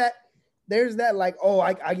there's that like, oh,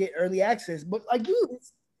 I get early access, but like, dude,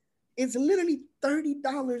 it's literally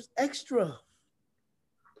 $30 extra.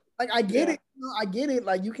 Like I get it, I get it.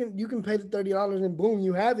 Like you can pay the $30 and boom,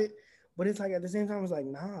 you have it. But it's like at the same time, it's like,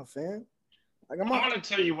 nah, fam. Like I'm gonna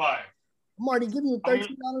tell you why. I'm already giving you $13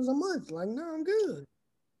 a month. Like, no, I'm good.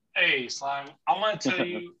 Hey, Slime, I'm gonna tell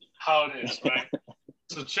you how it is, right?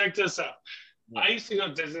 So check this out. I used to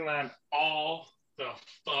go to Disneyland all the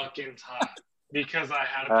fucking time because I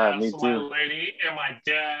had a pass with my lady and my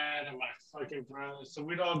dad and my fucking brother. So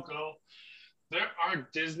we'd all go. There are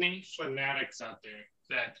Disney fanatics out there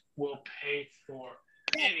that will pay for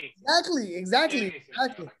anything. Exactly.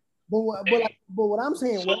 But what I'm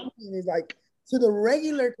saying is like, to the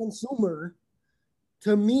regular consumer,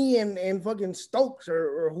 to me and fucking Stokes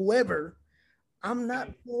or whoever, I'm not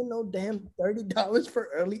paying no damn $30 for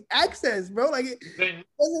early access, bro. Like it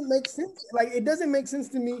doesn't make sense. Like it doesn't make sense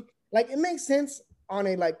to me. Like it makes sense on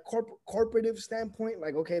a like corporative standpoint.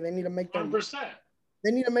 Like, okay, they need to make their 100%. They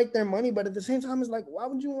need to make their money, but at the same time, it's like, why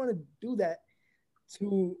would you want to do that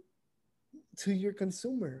to your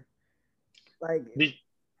consumer? Like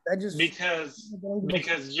that just because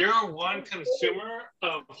you're one consumer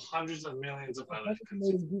of hundreds of millions of other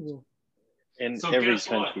people in every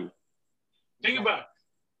country. What? Think about it.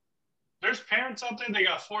 There's parents out there, they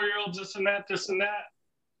got 4-year-olds, this and that.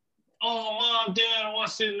 Oh, mom, dad, I want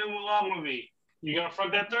to see the new Mulan movie. You gonna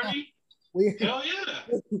front that 30? Hell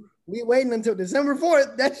yeah. We waiting until December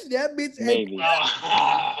 4th. That bitch. Maybe.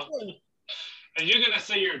 And you're gonna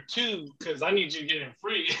say you're 2 because I need you to get in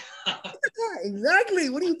free. Exactly.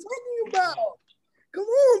 What are you talking about? Come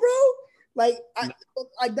on, bro.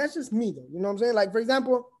 Like that's just me though. You know what I'm saying? Like, for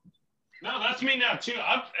example. No, that's me now too.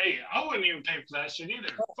 I wouldn't even pay for that shit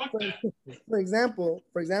either. Fuck that. For example,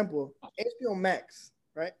 HBO Max,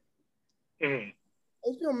 right?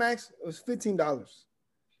 HBO Max was $15.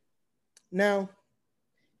 Now,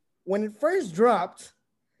 when it first dropped,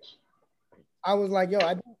 I was like, yo,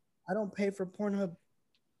 I don't pay for Pornhub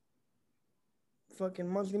fucking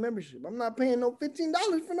monthly membership. I'm not paying no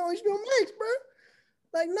 $15 for no HBO Max, bro.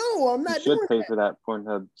 Like, no, I'm not doing that. You should pay for that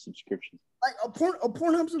Pornhub subscription. Like a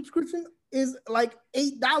Pornhub subscription is like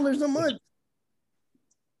 $8 a month.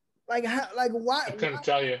 Like why? I couldn't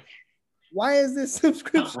tell you. Why is this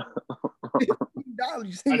subscription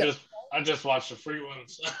 $15? I just watch the free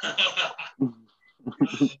ones.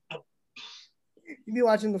 You be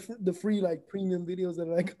watching the free like premium videos that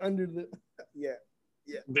are like under the yeah.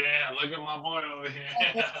 Damn, look at my boy over here.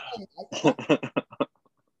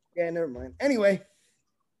 Yeah, never mind. Anyway,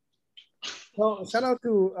 so shout out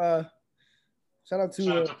to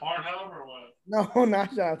Pornhub or what? No, not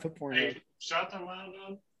shout out to Pornhub. Hey, shout them out,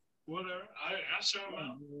 though. Whatever. I shout them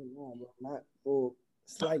out. No, bro, not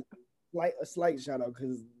a slight shout out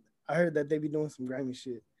because I heard that they be doing some grimy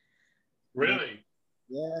shit. Really?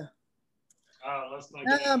 Yeah. Let's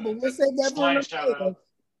not but we'll save that for another day,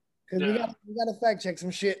 because we gotta fact check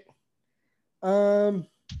some shit.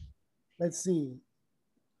 Let's see.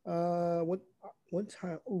 What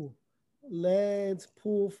time? Oh, let's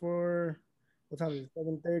pull for what time is it?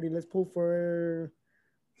 7:30. Let's pull for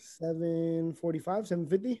 7:45,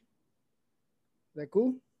 7:50. Is that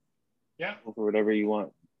cool? Yeah. For whatever you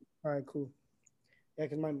want. All right, cool. Yeah,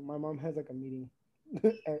 because my mom has like a meeting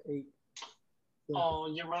at 8. So. Oh,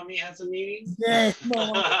 your mommy has a meeting? Yeah.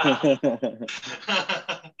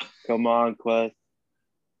 Come on, Quest.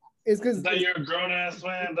 It's because you're a grown ass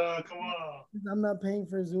man, dog. Come on. I'm not paying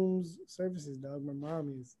for Zoom's services, dog. My mom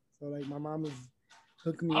is. So like my mom is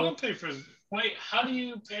hooking me I up. don't pay for. Wait, how do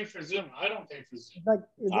you pay for Zoom? I don't pay for Zoom.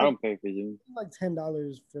 I don't pay for Zoom. It's like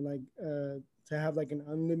 $10 for like to have like an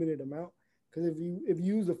unlimited amount. Because if you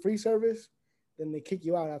use the free service, then they kick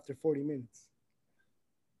you out after 40 minutes.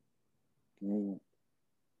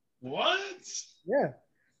 What? Yeah.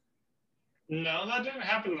 No, that didn't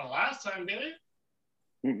happen the last time, did it?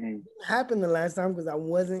 It happened the last time because I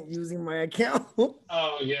wasn't using my account.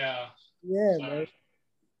 Oh yeah. Yeah, man.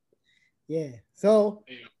 Yeah. So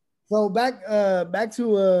back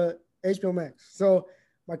to HBO Max. So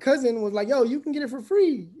my cousin was like, "Yo, you can get it for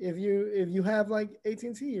free if you have like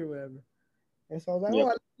AT&T or whatever." And so I was like, "Oh,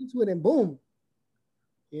 I looked into it," and boom,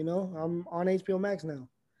 I'm on HBO Max now.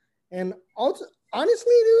 And also,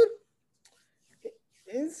 honestly, dude,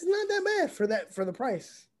 it's not that bad for the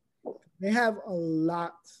price. They have a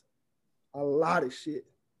lot of shit.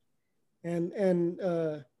 And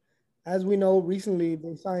as we know, recently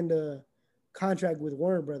they signed a contract with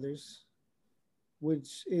Warner Brothers,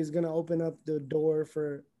 which is gonna open up the door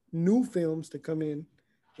for new films to come in,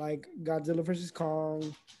 like Godzilla vs.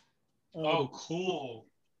 Kong. Cool.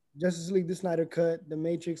 Justice League, the Snyder Cut, the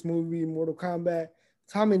Matrix movie, Mortal Kombat.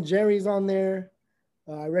 Tom and Jerry's on there.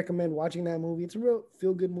 I recommend watching that movie. It's a real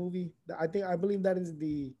feel-good movie. I believe that is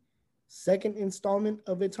the second installment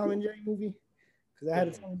of a Tom and Jerry movie, because I had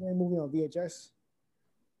a Tom and Jerry movie on VHS.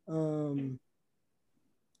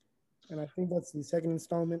 And I think that's the second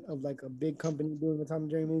installment of like a big company doing a Tom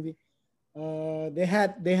and Jerry movie. They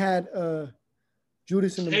had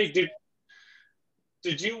Judas and the Hey,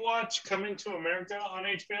 did you watch Coming to America on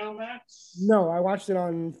HBO Max? No, I watched it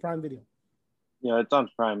on Prime Video. Yeah, it's on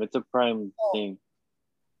Prime. It's a Prime thing.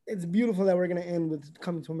 It's beautiful that we're gonna end with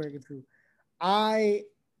Coming to America too. I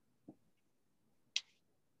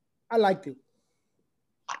liked it.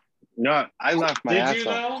 No, I laughed my ass off. Did you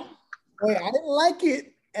though? Wait, I didn't like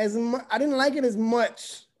it as much. I didn't like it as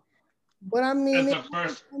much. But I mean, the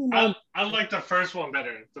first. I like the first one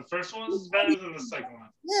better. The first one is better than the second one.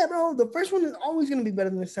 Yeah, bro. The first one is always going to be better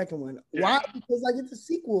than the second one. Yeah. Why? Because like it's a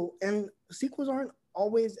sequel, and sequels aren't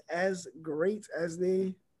always as great as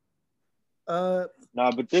they. No,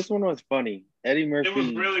 but this one was funny. Eddie Murphy. It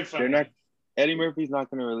was really funny. Eddie Murphy's not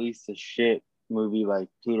going to release a shit movie like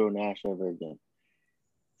Pluto Nash ever again.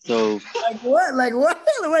 So. Like what? Like what?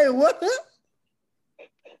 Wait, what?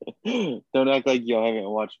 Don't act like y'all haven't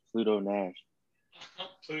watched Pluto Nash.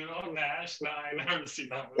 Pluto Nash? No, I never seen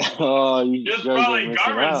that movie. Oh, you it's guys probably are missing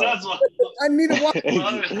garbage. out. That's what I need to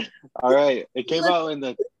watch. All right, it came out in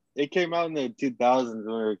the 2000s when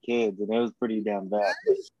we were kids, and it was pretty damn bad.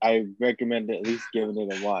 But I recommend at least giving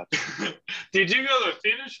it a watch. Did you go to the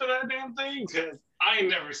theaters for that damn thing? Because I ain't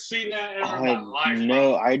never seen that ever in my life.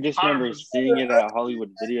 No, I just remember seeing it at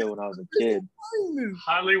Hollywood Video when I was a kid.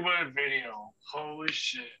 Hollywood Video. Holy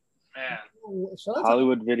shit, man.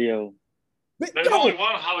 Hollywood Video. There's only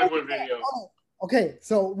one Hollywood Video. Okay,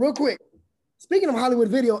 so real quick. Speaking of Hollywood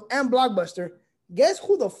Video and Blockbuster, guess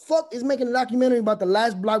who the fuck is making a documentary about the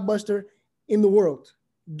last blockbuster in the world?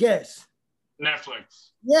 Guess.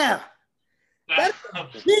 Netflix. Yeah. That's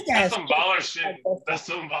some baller shit. That's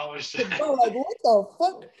some baller shit. Bro, like, what the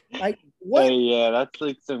fuck? Like, what? Hey, yeah, that's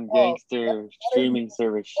like some gangster streaming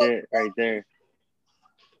service shit right there.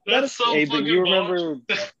 That's so hey, fucking but you remember?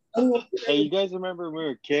 Hey, you guys remember when we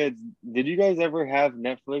were kids? Did you guys ever have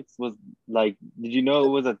Netflix? Did you know it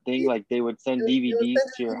was a thing? Like they would send DVDs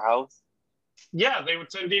to your house? Yeah, they would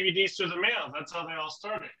send DVDs through the mail. That's how they all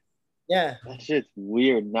started. Yeah. That shit's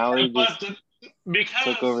weird. Now they just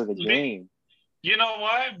took over the game. You know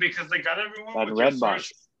why? Because they got everyone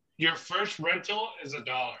with your first rental is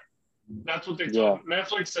 $1. That's what they told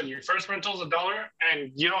Netflix said. Your first rental is $1,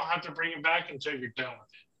 and you don't have to bring it back until you're done with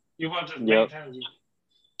it. You want to maintain it.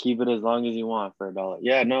 Keep it as long as you want for $1.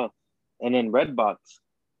 Yeah, no. And then Redbox.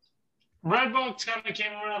 Redbox kind of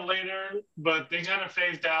came around later, but they kind of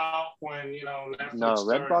phased out when, Netflix. No,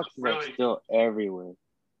 Redbox is still everywhere.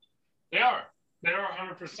 They are. They are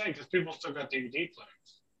 100% because people still got DVD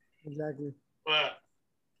players. Exactly. But,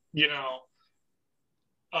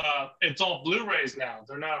 it's all Blu-rays now.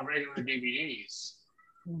 They're not regular DVDs.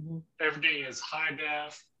 Mm-hmm. Everything is high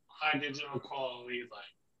def, high digital quality.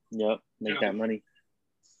 Yep, make that money.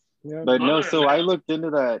 Yeah. But no, so I looked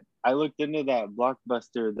into that. I looked into that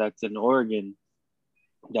Blockbuster that's in Oregon.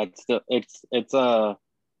 That's it's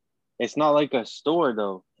not like a store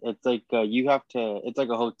though. It's like it's like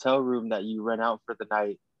a hotel room that you rent out for the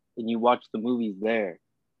night and you watch the movies there.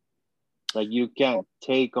 Like you can't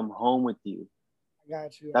take them home with you. I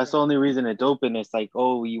got you. That's the only reason it's open. It's like,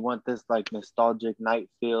 oh, you want this like nostalgic night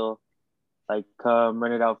feel, like come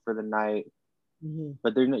rent it out for the night. Mm-hmm.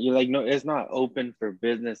 But you're like, no, it's not open for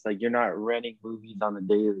business. Like you're not renting movies on the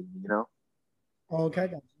daily, Okay, I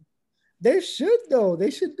got you. They should though. They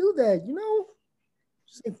should do that.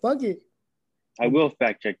 Just say fuck it. I will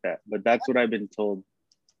fact check that, but that's what I've been told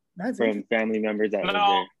from family members that live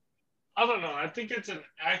there. I don't know. I think it's an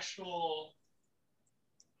actual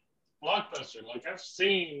blockbuster. Like I've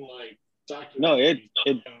seen like No, documentaries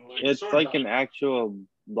and it's sort of like an actual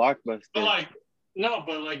but blockbuster. like no,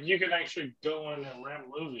 but like you can actually go in and rent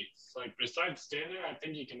movies. Like besides standard, I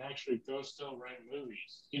think you can actually go still rent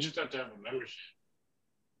movies. You just have to have a membership.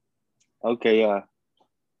 Okay, yeah.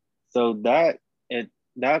 So that's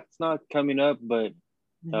not coming up, but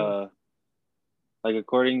uh, like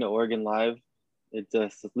according to Oregon Live, it's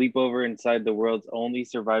a sleepover inside the world's only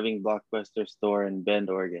surviving blockbuster store in Bend,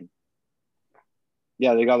 Oregon.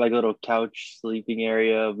 Yeah, they got like a little couch sleeping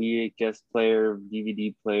area, VHS player,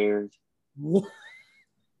 DVD players.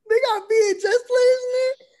 They got VHS players in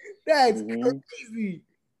there? That's Mm-hmm. crazy.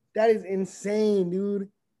 That is insane, dude.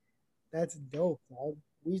 That's dope, dog.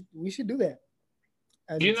 We should do that.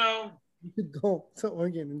 You know, we could go to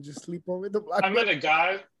Oregon and just sleep over the block. I met a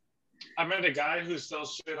guy who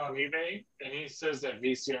sells shit on eBay, and he says that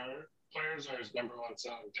VCR players are his number one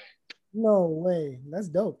selling thing. No way. That's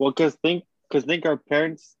dope. Well, think our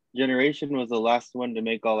parents' generation was the last one to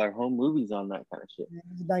make all our home movies on that kind of shit.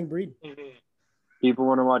 It's a dying breed. Mm-hmm. People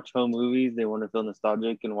want to watch home movies. They want to feel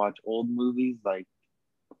nostalgic and watch old movies. Like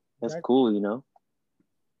that's cool, you know.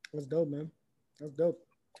 That's dope, man. That's dope.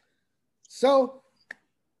 So,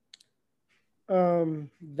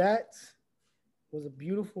 that was a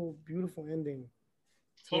beautiful, beautiful ending.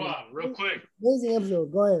 Hold on, real quick. Amazing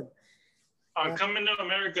episode. Go ahead. Coming to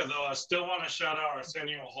America, though, I still want to shout out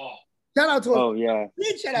Arsenio Hall. Shout out to him. Oh, yeah.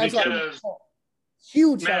 Big shout out to him.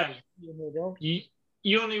 Huge shout out to him, bro.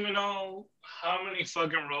 You don't even know how many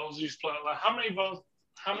fucking roles he's played. Like, how many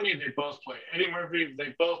did they both play? Eddie Murphy,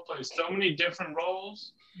 they both play so many different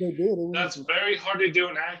roles. They did. That's very hard to do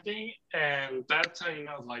in acting, and that's how you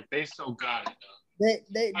know, like, they still got it, though. They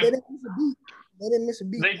didn't miss a beat. They didn't miss a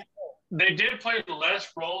beat. They did play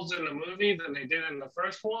less roles in the movie than they did in the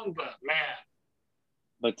first one, but man.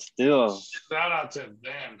 But still. Shout out to them,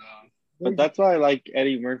 dog. But that's why I like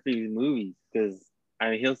Eddie Murphy's movies, because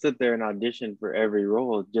I mean, he'll sit there and audition for every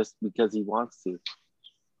role just because he wants to.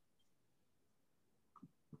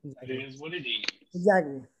 Exactly. It is what it is.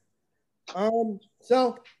 Exactly.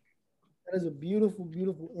 So that is a beautiful,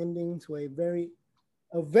 beautiful ending to a very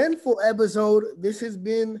eventful episode. This has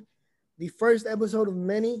been the first episode of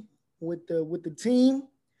many with the team.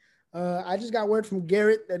 I just got word from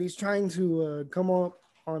Garrett that he's trying to come on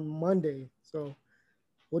Monday. So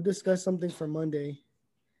we'll discuss something for Monday.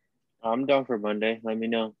 I'm down for Monday. Let me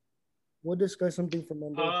know. We'll discuss something for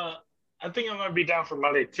Monday. I think I'm gonna be down for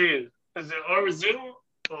Monday too. Is it over Zoom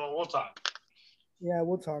or we'll talk? Yeah,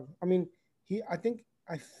 we'll talk. I mean, I think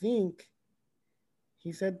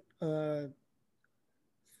he said 3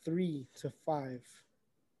 to 5.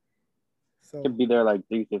 So could be there like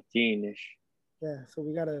 3:15 ish. Yeah, so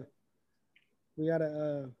we gotta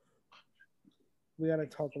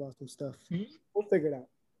talk about some stuff. Mm-hmm. We'll figure it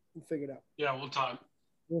out. Yeah, we'll talk.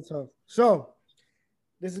 So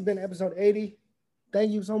this has been episode 80.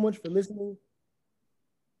 Thank you so much for listening.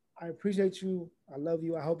 I appreciate you. I love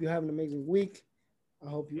you. I hope you have an amazing week. I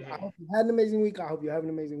hope you had an amazing week. I hope you have an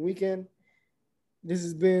amazing weekend. This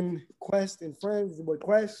has been Quest and Friends. This is boy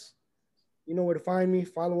Quest. You know where to find me.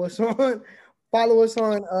 Follow us on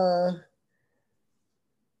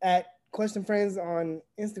at Quest and Friends on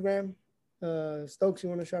Instagram. Stokes, you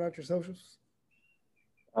want to shout out your socials?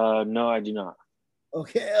 No, I do not.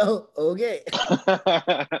 Okay. Okay.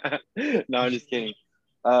 No, I'm just kidding.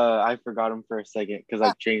 I forgot them for a second because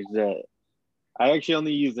I changed it. I actually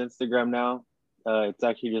only use Instagram now. It's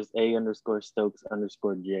actually just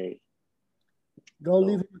A_Stokes_J. Go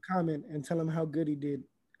leave him a comment and tell him how good he did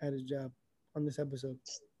at his job on this episode.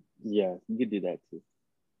 Yeah, you could do that too.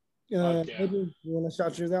 Maybe you want to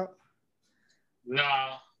shout yours out?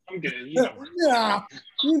 Nah, I'm good. You know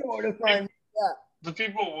where to find me. Yeah. The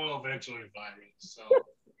people will eventually find me. So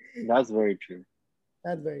that's very true.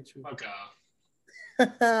 That's very true. Okay.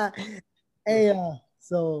 Hey,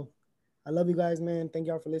 so I love you guys, man. Thank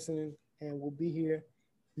y'all for listening, and we'll be here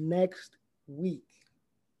next week.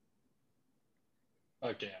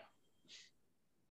 Okay.